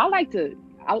 I like to,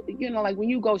 like when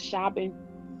you go shopping,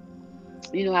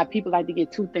 how people like to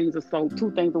get 2 things of soap,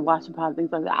 2 things of washing powder,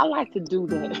 things like that. I like to do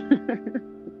that.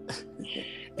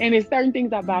 And there's certain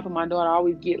things I buy for my daughter. I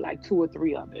always get like 2 or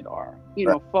 3 of it, or,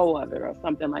 right. 4 of it or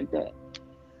something like that.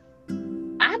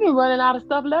 I've been running out of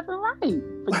stuff left and right,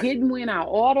 forgetting when I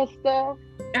order stuff.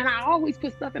 And I always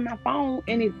put stuff in my phone,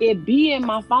 and it be in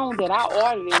my phone that I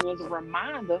ordered it as a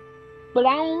reminder, but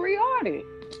I don't reorder it.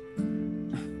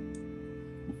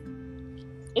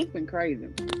 It's been crazy.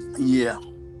 Yeah,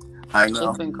 I know.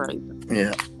 It's been crazy.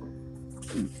 Yeah,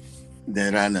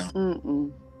 that I know.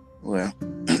 Mm-mm. Well,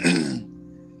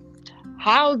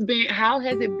 how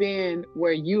has it been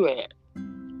where you at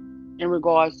in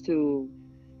regards to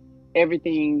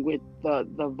everything with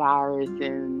the virus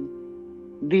and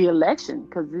the election?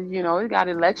 Because we got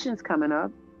elections coming up.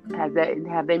 Have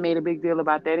they made a big deal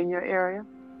about that in your area?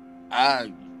 I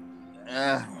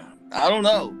don't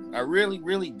know. I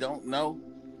really don't know.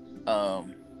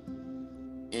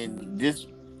 And this,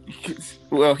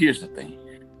 well, here's the thing.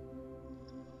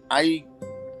 I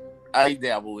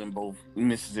dabble in both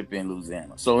Mississippi and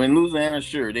Louisiana. So in Louisiana,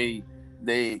 sure, they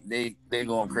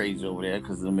going crazy over there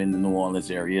because I'm in the New Orleans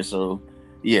area. So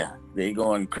yeah, They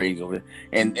going crazy over there,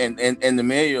 and the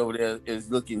mayor over there is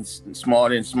looking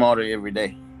smarter and smarter every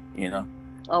day. You know,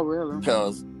 Oh, really?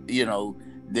 because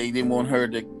they didn't want her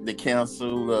to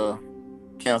cancel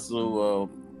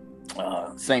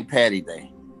St. Patty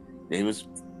Day. They was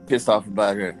pissed off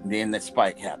about her. Then that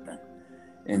spike happened,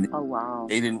 and Oh, wow.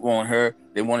 they didn't want her.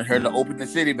 They wanted her to open the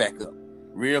city back up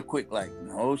real quick. Like,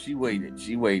 no, she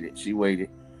waited,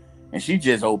 and she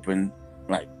just opened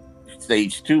like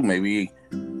stage 2 maybe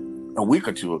a week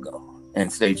or two ago,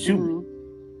 and stage 2.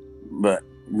 Mm-hmm. But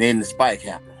then the spike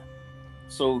happened,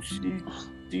 so she's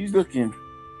looking,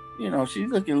 she's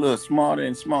looking a little smarter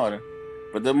and smarter.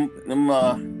 But them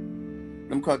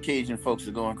Caucasian folks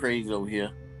are going crazy over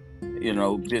here.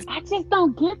 I just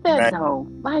don't get that right, though.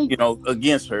 Like,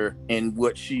 against her and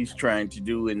what she's trying to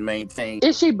do and maintain.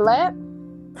 Is she black?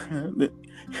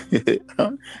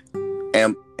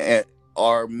 and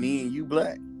are me and you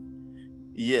black?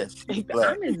 Yes, she's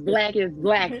black. I'm as black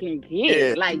can get.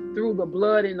 Yeah. Like through the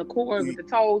blood and the cord with the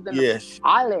toes and yes, the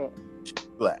eyelid.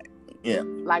 Black. Yeah.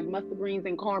 Like mustard greens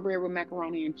and cornbread with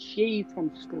macaroni and cheese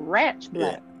from scratch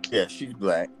black. Yeah, she's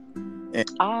black.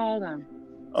 And,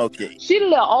 okay. She a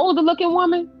little older looking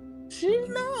woman? She's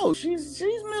middle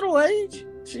age.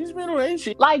 She's middle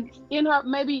age. Like in her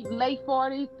maybe late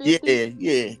 40s,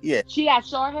 50s? Yeah. She got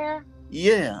short hair?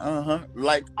 Yeah,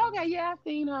 Like, okay, yeah, I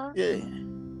seen her. Yeah.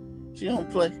 She don't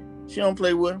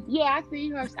play with him. Yeah, I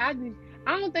seen her. I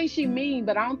don't think she mean,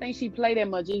 but I don't think she play that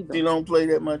much either. She don't play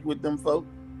that much with them folks.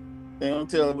 They don't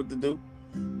tell her what to do.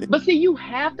 But see, you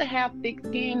have to have thick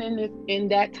skin in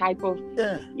that type of,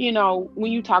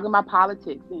 when you're talking about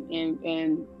politics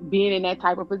and being in that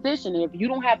type of position. And if you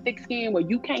don't have thick skin where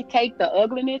you can't take the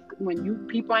ugliness, when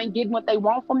people ain't getting what they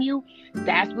want from you,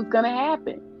 that's what's gonna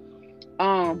happen.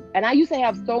 And I used to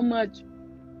have so much.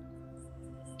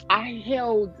 I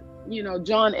held,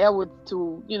 John Edwards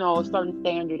to, a certain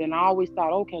standard, and I always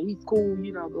thought, okay, he's cool,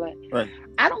 but right.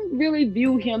 I don't really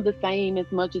view him the same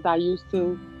as much as I used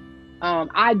to.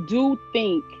 I do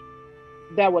think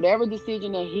that whatever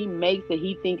decision that he makes that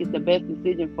he think is the best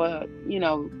decision for, us,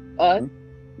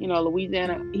 mm-hmm.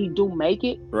 Louisiana, he do make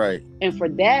it. Right. And for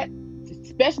that,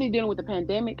 especially dealing with the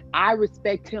pandemic, I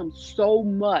respect him so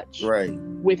much. Right.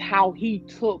 With how he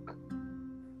took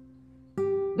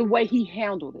the way he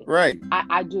handled it. Right.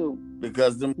 I do.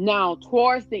 Because now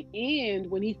towards the end,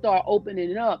 when he started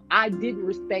opening it up, I didn't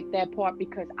respect that part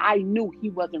because I knew he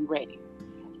wasn't ready.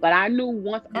 But I knew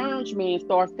once Orange Man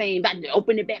started saying that,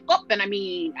 open it back up, and I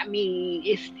mean,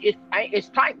 it's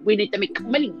time. We need to make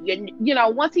money. And,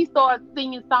 once he started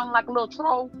singing, sounding like a little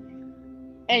troll,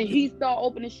 and he started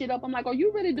opening shit up, I'm like, are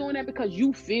you really doing that because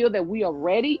you feel that we are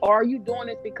ready, or are you doing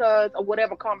this because of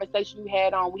whatever conversation you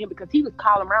had on with him? Because he was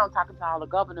calling around talking to all the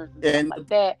governors and stuff like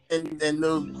that. And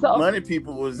those money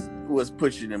people was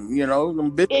pushing him,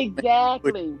 them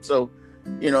exactly. So.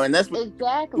 And that's what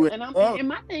exactly. And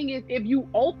my thing is, if you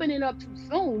open it up too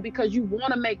soon because you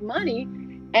want to make money,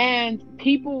 and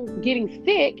people getting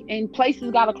sick and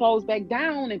places got to close back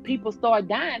down and people start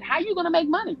dying, how you gonna make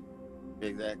money?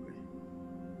 Exactly.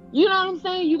 You know what I'm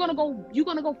saying? You're gonna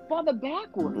go further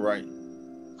backward. Right.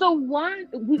 So why?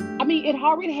 It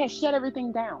already has shut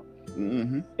everything down.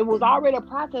 Mm-hmm. It was already a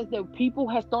process that people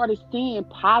had started seeing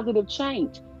positive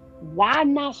change. Why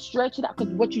not stretch it out?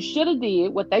 Because what you should have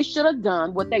did, what they should have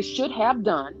done, what they should have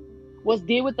done was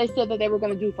did what they said that they were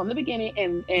going to do from the beginning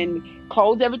and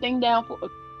close everything down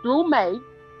through May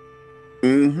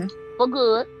mm-hmm. for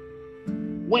good.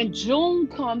 When June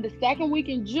come, the second week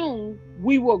in June,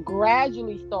 we will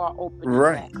gradually start opening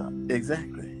back up.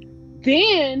 Exactly.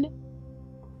 Then,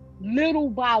 little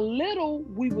by little,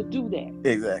 we would do that.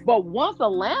 Exactly. But once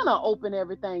Atlanta opened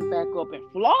everything back up and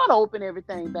Florida opened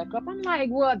everything back up, I'm like,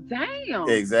 well, damn.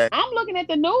 Exactly. I'm looking at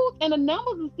the news and the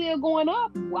numbers are still going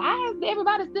up. Why is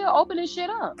everybody still opening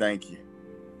shit up? Thank you.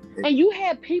 And you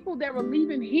had people that were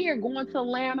leaving here, going to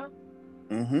Atlanta,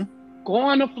 mm-hmm.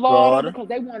 going to Florida because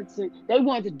they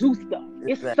wanted to do stuff.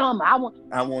 Exactly. It's summer.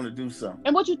 I want to do something.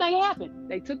 And what you think happened?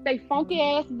 They took their funky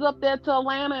asses up there to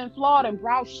Atlanta and Florida and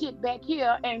brought shit back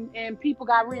here, and people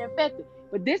got reinfected.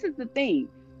 But this is the thing.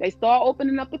 They start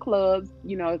opening up the clubs.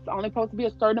 It's only supposed to be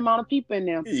a certain amount of people in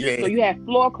there. Yeah. So you have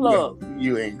floor clubs. No,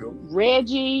 you ain't go.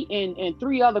 Reggie and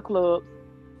 3 other clubs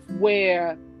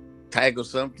where Tiger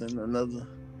something, another.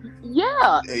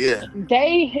 Yeah. Yeah.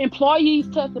 They employees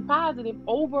tested positive.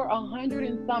 Over 100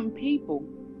 and some people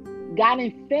got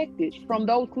infected from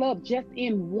those clubs just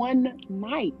in one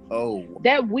night. Oh.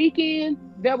 That weekend,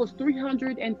 there was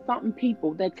 300 and something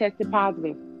people that tested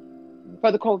positive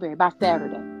for the COVID by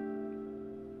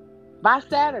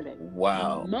Saturday.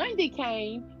 Wow. Monday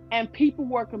came and people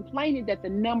were complaining that the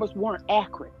numbers weren't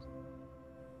accurate.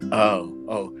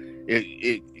 Oh.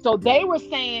 It. So they were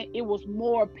saying it was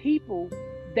more people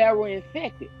that were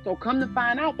infected. So come to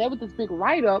find out, there was this big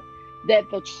write-up that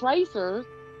the tracers,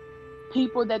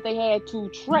 people that they had to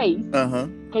trace,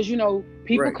 because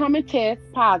people come and test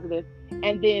positive,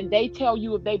 and then they tell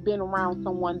you if they've been around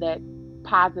someone that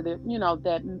positive,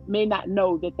 that may not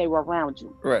know that they were around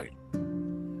you. Right.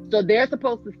 So they're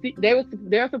supposed to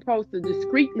they're supposed to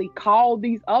discreetly call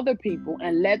these other people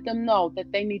and let them know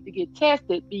that they need to get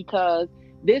tested because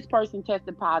this person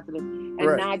tested positive, and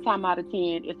 9 times out of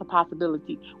 10 it's a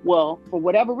possibility. Well, for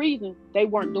whatever reason, they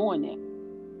weren't doing that.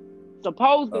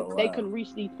 Supposedly they couldn't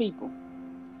reach these people.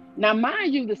 Now,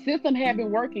 mind you, the system had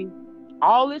been working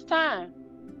all this time,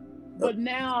 but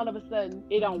now all of a sudden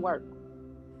it don't work.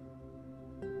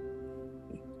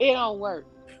 It don't work.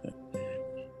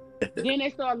 Then they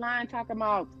start lying, talking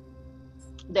about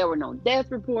there were no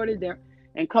deaths reported there,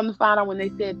 and come to find out when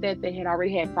they said that they had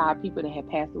already had 5 people that had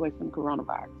passed away from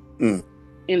coronavirus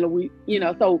in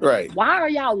Louisiana. So why are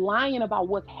y'all lying about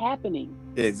what's happening?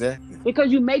 Exactly.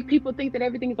 Because you make people think that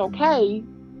everything is okay,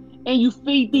 and you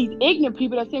feed these ignorant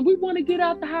people that say we want to get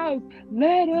out the house.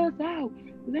 Let us out.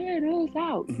 Let us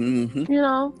out.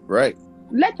 Mm-hmm. Right.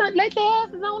 Let their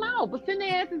asses on out, but send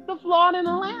their asses to Florida and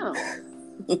Atlanta.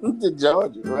 To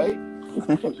Georgia, right?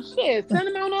 Shit, send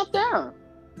them on up there.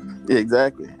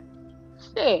 Exactly.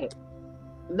 Shit,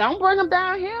 don't bring them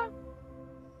down here,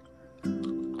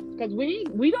 because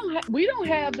we don't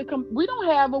have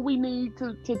what we need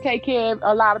to take care of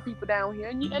a lot of people down here,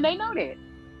 and they know that.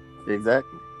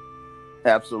 Exactly.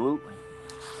 Absolutely.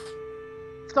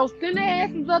 So send their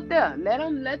asses up there.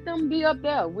 Let them be up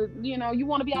there with you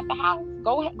want to be out the house.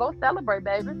 Go celebrate,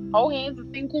 baby. Hold hands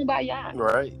and sing kumbaya.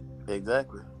 Right.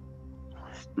 Exactly.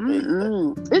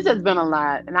 It's just been a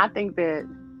lot, and I think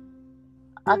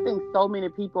so many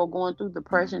people are going through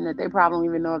depression that they probably don't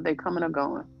even know if they're coming or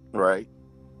going. Right.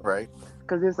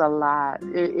 Because it's a lot.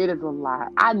 It is a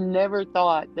lot. I never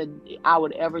thought that I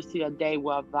would ever see a day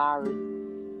where a virus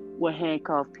would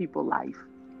handcuff people's life.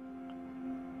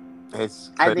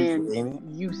 It's crazy, and then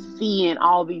you seeing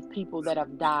all these people that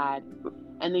have died,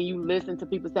 and then you listen to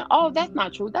people saying, "Oh, that's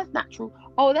not true. That's not true.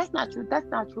 Oh, that's not true. That's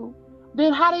not true."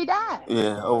 Then how they died?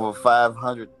 Yeah, over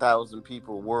 500,000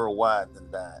 people worldwide that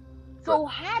died. So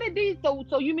how did these? So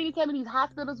you mean to tell me these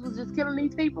hospitals was just killing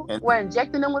these people? Were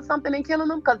injecting them with something and killing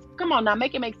them? Because come on now,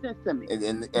 make it make sense to me.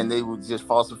 And they were just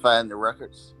falsifying the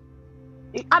records.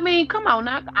 I mean, come on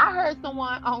now. I heard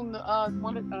someone on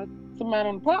somebody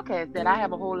on the podcast that I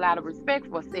have a whole lot of respect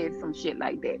for said some shit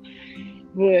like that.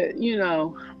 But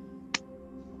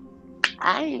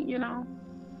I ain't.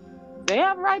 They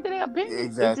have a right to their opinion.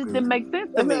 Exactly. It just didn't make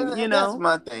sense to me. That's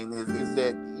my thing is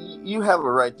that you have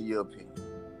a right to your opinion,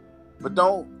 but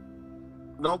don't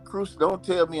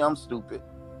tell me I'm stupid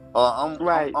or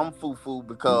I'm foo-foo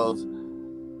because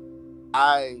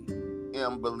I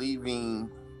am believing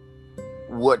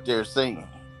what they're saying.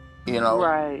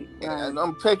 Right. And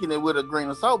I'm taking it with a grain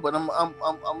of salt, but I'm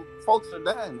folks are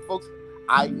dying. Folks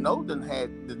I know them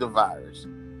had the virus,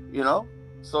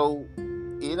 so.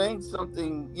 It ain't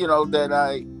something,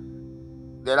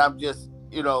 that I'm just,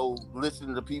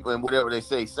 listening to people and whatever they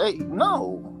say.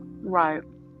 No. Right.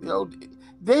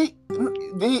 They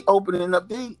opening up,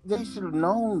 they should have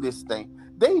known this thing.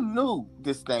 They knew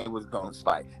this thing was going to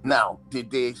spike. Now,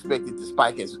 did they expect it to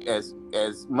spike as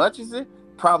much as it?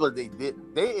 Probably they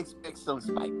didn't. They expect some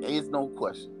spike. There is no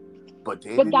question. But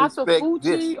they didn't Dr. expect Fauci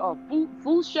this. or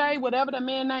Fauci, whatever the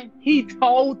man name, he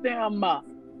told them.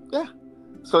 Yeah.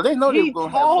 So they know they were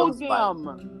going to have some spike,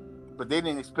 but they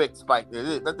didn't expect spike.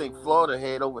 I think Florida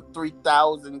had over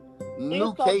 3,000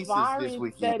 new cases this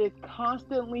weekend. That is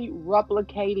constantly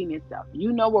replicating itself.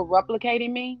 You know what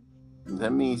replicating means?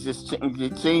 That means just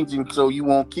changing so you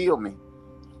won't kill me.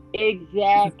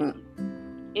 Exactly.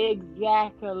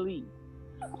 Exactly.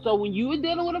 So when you are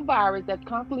dealing with a virus that's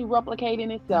constantly replicating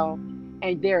itself,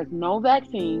 and there's no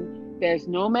vaccine, there's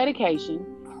no medication,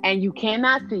 and you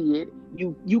cannot see it.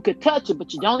 You could touch it,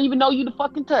 but you don't even know you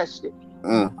fucking touched it.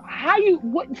 How you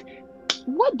what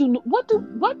do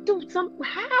some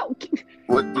how?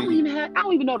 I don't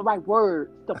even know the right words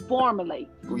to formulate.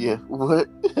 Yeah, what?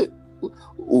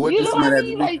 What you know what I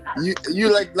mean?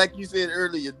 Like you said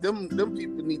earlier, them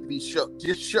people need to be shook,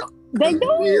 just shook. They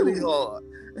do really hard.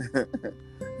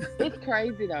 It's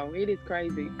crazy though. It is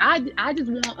crazy. I just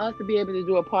want us to be able to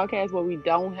do a podcast where we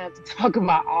don't have to talk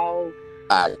about all.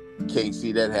 I can't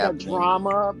see that happening. The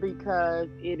drama, because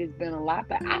it has been a lot.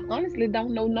 But I honestly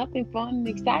don't know nothing fun and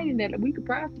exciting that we could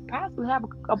possibly have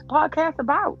a podcast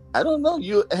about. I don't know.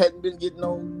 You hadn't been getting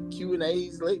on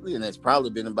Q&As lately, and it's probably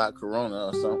been about Corona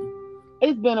or something.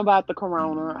 It's been about the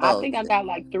corona. I think I Okay. got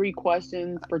like 3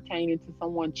 questions pertaining to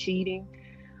someone cheating.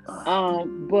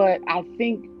 But I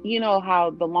think you know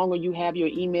how the longer you have your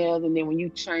emails, and then when you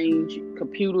change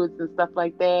computers and stuff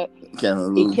like that, Kind of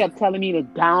it lose. kept telling me to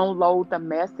download the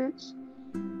message.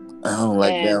 I don't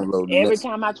like And downloading every messages.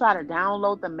 time I try to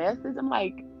download the message, I'm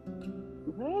like,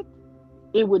 what?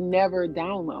 It would never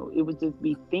download. It would just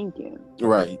be thinking.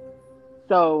 Right.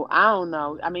 So I don't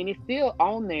know. I mean, it's still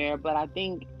on there, but I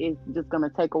think it's just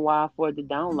gonna take a while for it to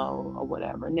download or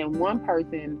whatever. And then one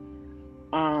person,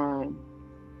 um,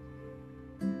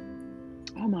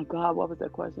 oh my God, what was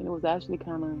that question? It was actually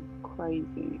kind of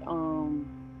crazy.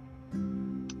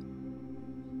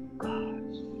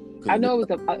 Gosh, I know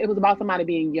it was about somebody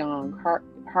being young,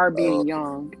 her being Okay.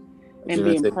 young I was and gonna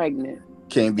being say pregnant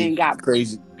can't be and got.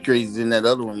 crazy than that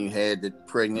other one you had, the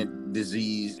pregnant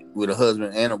disease with a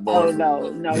husband and a Oh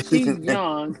boyfriend. no, she's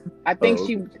young. Oh,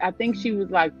 okay. I think she was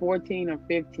like 14 or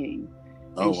 15,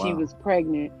 Oh and she wow. was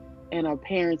pregnant, and her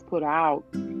parents put her out,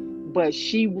 but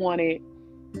she wanted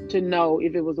to know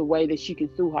if it was a way that she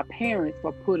can sue her parents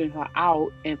for putting her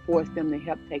out and force them to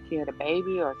help take care of the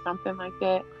baby or something like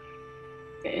that.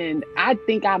 And I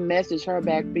think I messaged her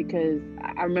back because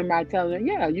I remember I telling her,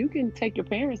 yeah, you can take your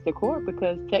parents to court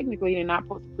because technically they're not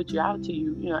supposed to put you out till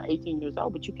you know 18 years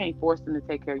old, but you can't force them to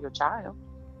take care of your child.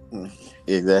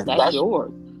 Exactly. That's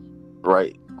yours.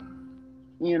 Right.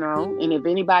 You know, and if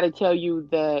anybody tell you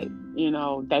that, you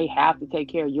know, they have to take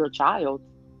care of your child,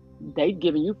 they've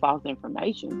given you false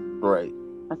information. Right.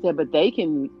 I said, but they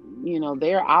can, you know,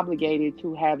 they're obligated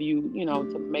to have you, you know,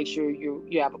 to make sure you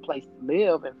have a place to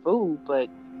live and food. But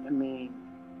I mean,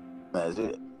 That's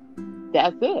it.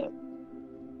 that's it,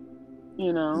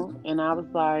 you know. And I was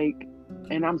like,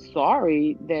 and I'm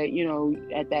sorry that you know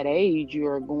at that age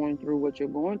you're going through what you're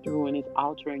going through and it's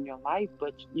altering your life,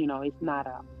 but you know it's not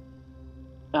a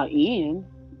end,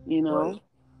 you Right.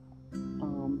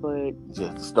 know. But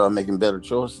Just start making better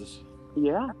choices.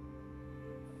 yeah,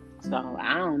 so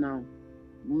I don't know.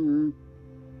 mm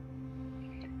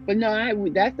But no,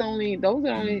 that's the only. Those are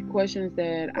the only questions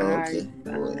that Okay.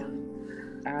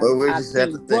 Well, we I've just have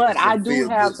to seen. think of But I some do feel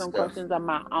have good some stuff. questions of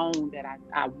my own that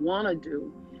I want to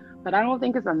do, but I don't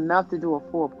think it's enough to do a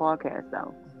full podcast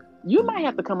though. You might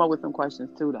have to come up with some questions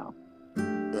too, though.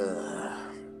 Yeah.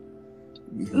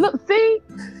 Look, see,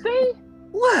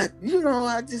 What? You know,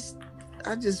 I just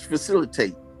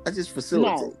facilitate. I just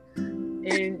facilitate. no,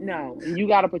 and no, and you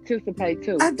got to participate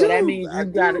too. I So that do. means I you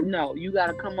got to do. no, you got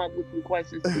to come up with some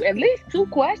questions too. At least 2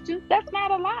 questions. That's not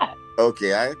a lot.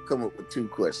 Okay, I come up with 2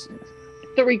 questions.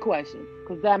 3 questions,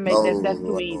 because that's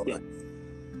too Oh easy. Lord.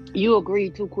 You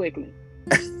agreed too quickly.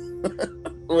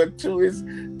 Well, two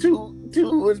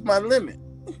is my limit.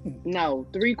 No,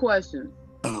 3 questions.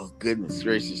 Oh goodness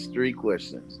gracious, 3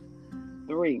 questions.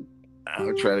 3.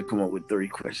 I'll try to come up with 3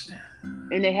 questions.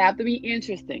 And they have to be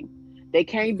interesting. They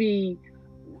can't be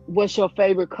what's your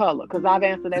favorite color? Because I've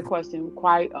answered that question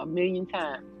quite a million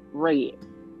times. Red.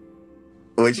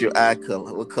 What's your eye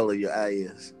color? What color your eye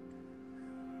is?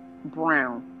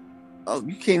 Brown. Oh,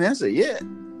 you can't answer yet.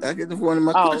 I get one of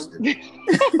my Oh. questions.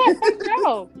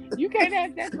 No, you can't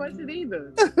ask that question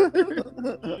either.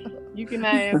 You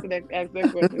cannot ask that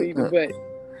question either. But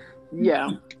yeah,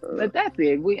 but that's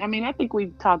it. I think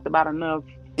we've talked about enough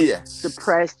Yes.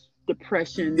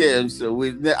 depression. Yeah. So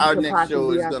our next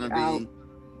show is out.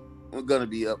 gonna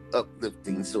be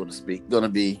uplifting, so to speak. Gonna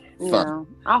be fun. Yeah,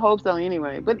 I hope so.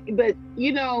 Anyway, but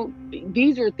you know,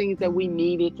 these are things that we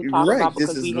needed to talk about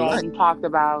because we hadn't talked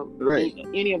about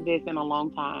any of this in a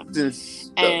long time.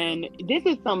 And this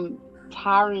is some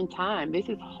tiring time. This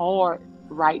is hard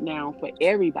right now for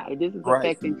everybody. This is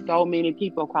affecting so many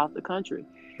people across the country.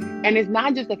 And it's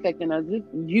not just affecting us.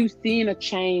 You've seen a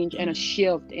change and a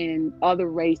shift in other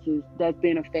races that's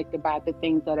been affected by the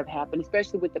things that have happened,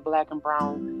 especially with the Black and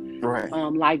brown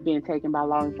life being taken by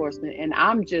law enforcement. And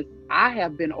I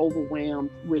have been overwhelmed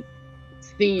with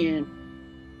seeing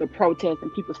the protests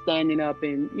and people standing up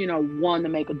and, you know, wanting to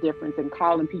make a difference and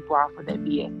calling people out for that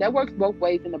BS. That works both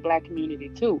ways in the Black community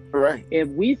too. Right. If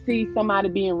we see somebody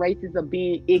being racist or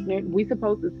being ignorant, we're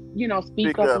supposed to, you know,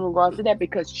 speak up in regards to that,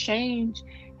 because change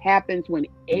happens when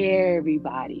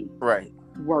everybody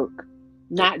work,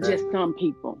 not just some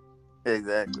people.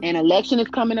 Exactly. An election is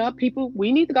coming up, people.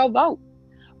 We need to go vote.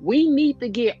 We need to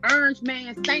get Orange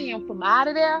Man Sam from out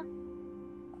of there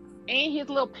and his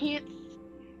little pits,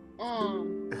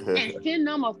 and send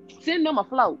them a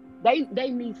float. They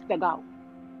need to go.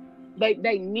 They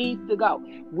need to go.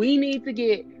 We need to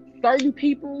get certain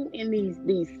people in these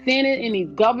Senate and these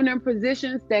governing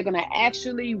positions, they're going to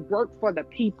actually work for the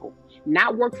people,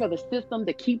 not work for the system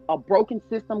to keep a broken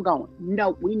system going.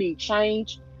 No, we need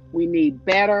change. We need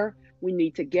better. We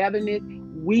need togetherness.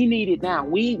 We need it now.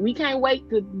 We can't wait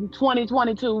to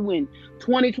 2022 and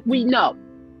 20. We know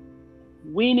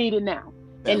we need it now.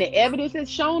 And the evidence has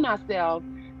shown ourselves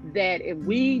that if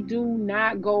we do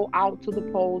not go out to the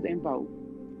polls and vote,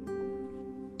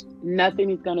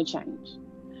 nothing is going to change.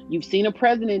 You've seen a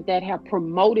president that have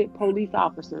promoted police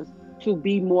officers to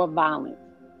be more violent.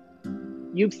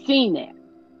 You've seen that.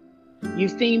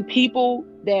 You've seen people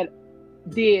that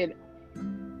did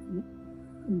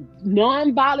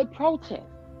nonviolent protests,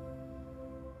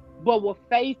 but were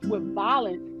faced with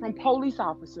violence from police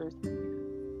officers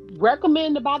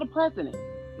recommended by the president.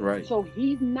 Right. So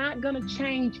he's not going to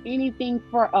change anything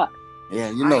for us.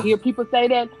 Yeah, I hear people say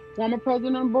that former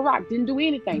President Barack didn't do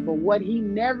anything, but what he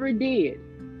never did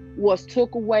was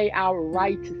took away our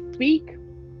right to speak.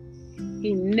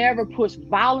 He never pushed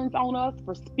violence on us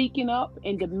for speaking up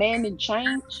and demanding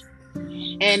change.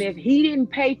 And if he didn't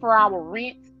pay for our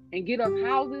rent and get us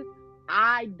houses,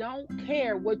 I don't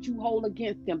care what you hold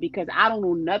against him, because I don't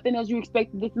know nothing else you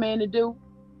expected this man to do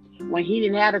when he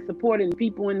didn't have the support and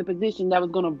people in the position that was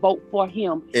going to vote for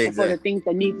him and for the things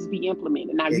that needs to be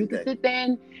implemented. Now, you can sit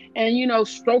there and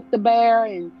stroke the bear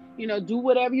and, do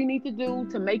whatever you need to do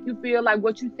to make you feel like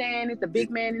what you're saying is the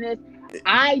big man in this.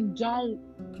 I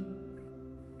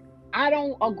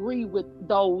don't agree with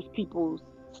those people's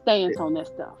stance on that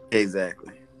stuff.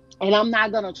 Exactly. And I'm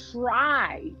not going to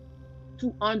try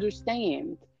to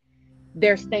understand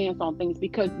their stance on things,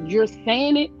 because you're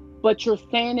saying it, but you're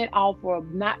saying it off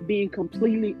of not being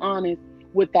completely honest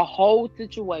with the whole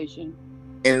situation.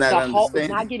 And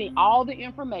not getting all the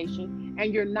information,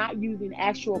 and you're not using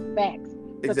actual facts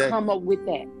to come up with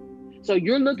that. So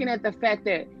you're looking at the fact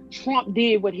that Trump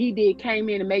did what he did, came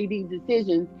in and made these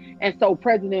decisions, and so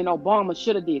President Obama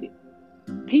should have did it.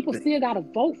 People still got to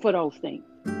vote for those things.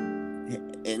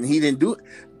 And he didn't do it.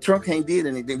 Trump ain't did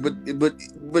anything, but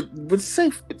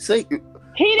say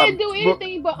he didn't do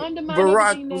anything but undermine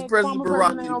everything that President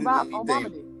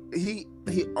Obama did.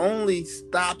 He only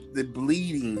stopped the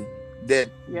bleeding that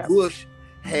Bush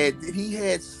had. He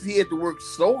had to work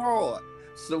so hard,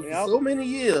 so many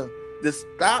years to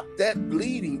stop that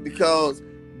bleeding, because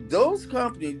those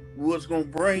companies was going to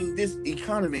bring this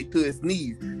economy to its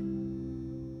knees.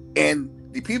 And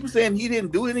the people saying he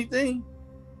didn't do anything,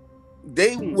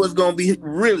 they was going to be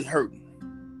really hurting.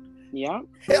 Yeah.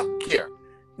 Healthcare.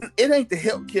 It ain't the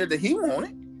healthcare that he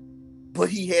wanted, but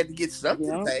he had to get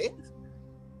something passed.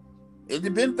 It'd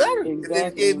have been better if they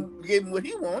gave him what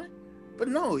he wanted. But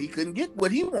no, he couldn't get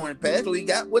what he wanted passed, so he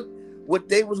got what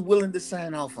they was willing to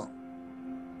sign off on.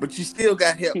 But you still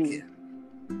got healthcare.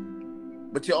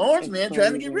 But your orange man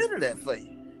trying to get rid of that for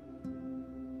you.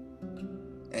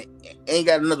 Ain't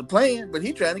got another plan, but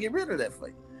he trying to get rid of that for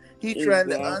you. He trying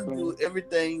to undo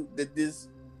everything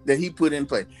that he put in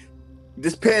place.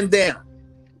 This pandemic,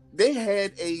 they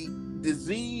had a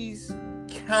disease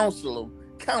council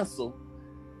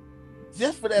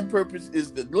just for that purpose, is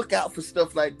to look out for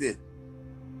stuff like this.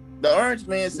 The orange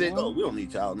man said, "Oh, we don't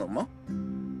need y'all no more.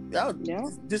 Y'all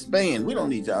disband. We don't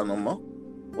need y'all no more."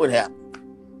 What happened?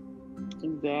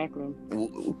 Exactly.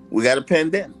 We got a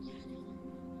pandemic.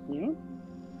 Yeah.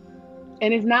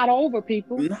 And it's not over,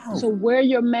 people. No. So wear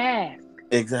your mask.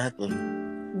 Exactly.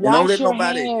 Wash your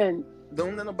hands.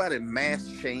 Don't let nobody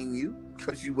mask shame you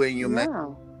because you wearing your mask.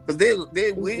 Because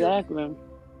they will. Exactly.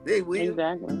 They will.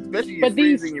 Exactly. Especially but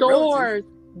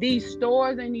these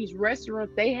stores and these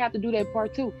restaurants, they have to do that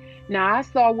part too. Now, I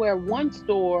saw where one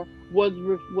store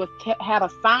had a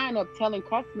sign up telling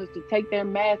customers to take their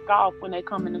mask off when they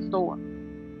come in the store.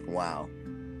 Wow.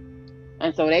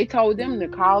 And so they told them to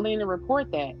call in and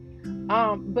report that.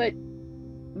 But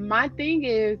my thing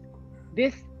is,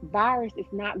 this virus is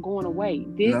not going away.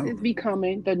 This is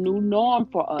becoming the new norm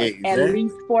for us, at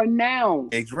least for now.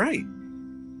 It's right.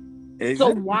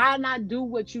 So why not do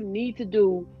what you need to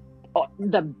do,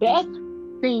 the best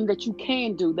thing that you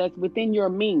can do that's within your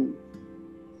means?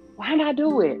 Why not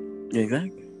do it?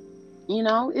 Exactly.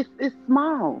 It's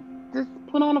small. Just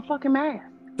put on a fucking mask.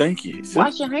 Thank you.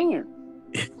 Wash your hands.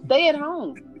 Stay at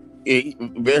home.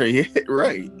 Better yet,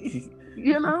 right.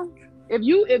 If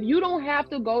you don't have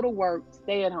to go to work,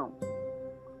 stay at home.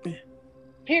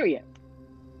 Period.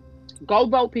 Go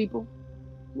vote, people.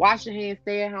 Wash your hands,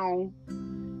 stay at home.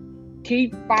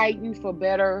 Keep fighting for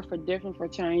better, for different, for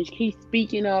change. Keep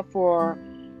speaking up for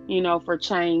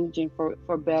change and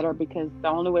for better, because the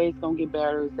only way it's going to get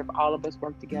better is if all of us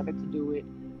work together to do it.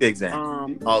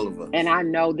 Exactly. All of us. And I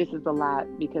know this is a lot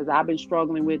because I've been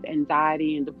struggling with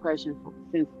anxiety and depression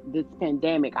since this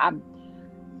pandemic.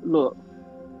 Look,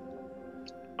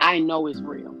 I know it's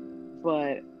real,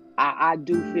 but I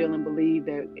do feel and believe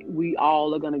that we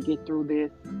all are going to get through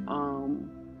this.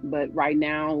 But right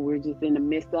now, we're just in the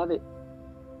midst of it.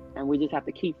 And we just have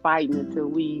to keep fighting until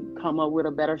we come up with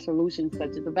a better solution,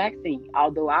 such as a vaccine.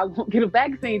 Although I won't get a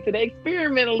vaccine to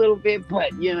experiment a little bit, but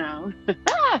just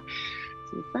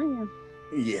saying.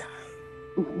 Yeah.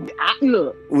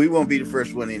 Look. We won't be the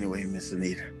first one anyway, Miss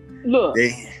Anita. Look.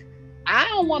 I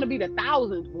don't want to be the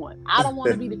 1,000th one. I don't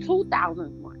want to be the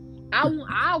 2,000th one.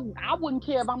 I wouldn't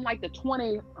care if I'm like the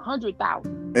 1,000.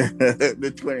 The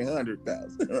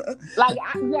 1,000. like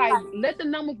let the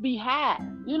numbers be high.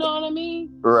 You know what I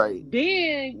mean? Right.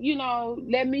 Then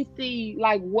let me see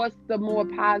like what's the more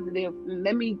positive.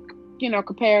 Let me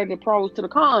compare the pros to the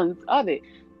cons of it.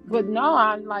 But no,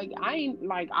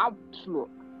 look.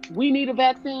 We need a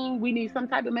vaccine. We need some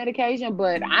type of medication.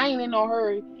 But I ain't in no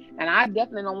hurry, and I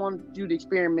definitely don't want you to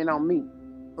experiment on me.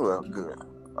 Well, good.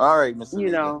 All right, Miss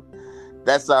Anita.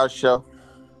 That's our show.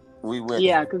 We went.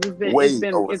 Yeah, because it's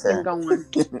been going.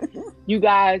 You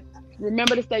guys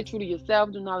remember to stay true to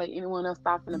yourself. Do not let anyone else's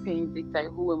thoughts and opinions dictate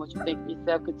who and what you think of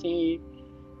yourself. Continue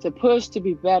to push to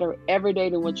be better every day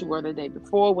than what you were the day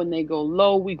before. When they go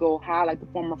low, we go high, like the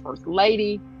former First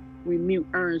Lady. We mute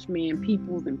orange man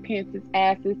peoples and Pence's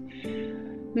asses.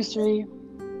 Mystery.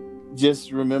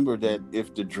 Just remember that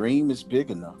if the dream is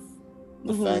big enough,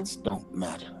 the facts don't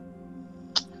matter.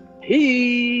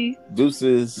 Peace.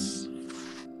 Deuces.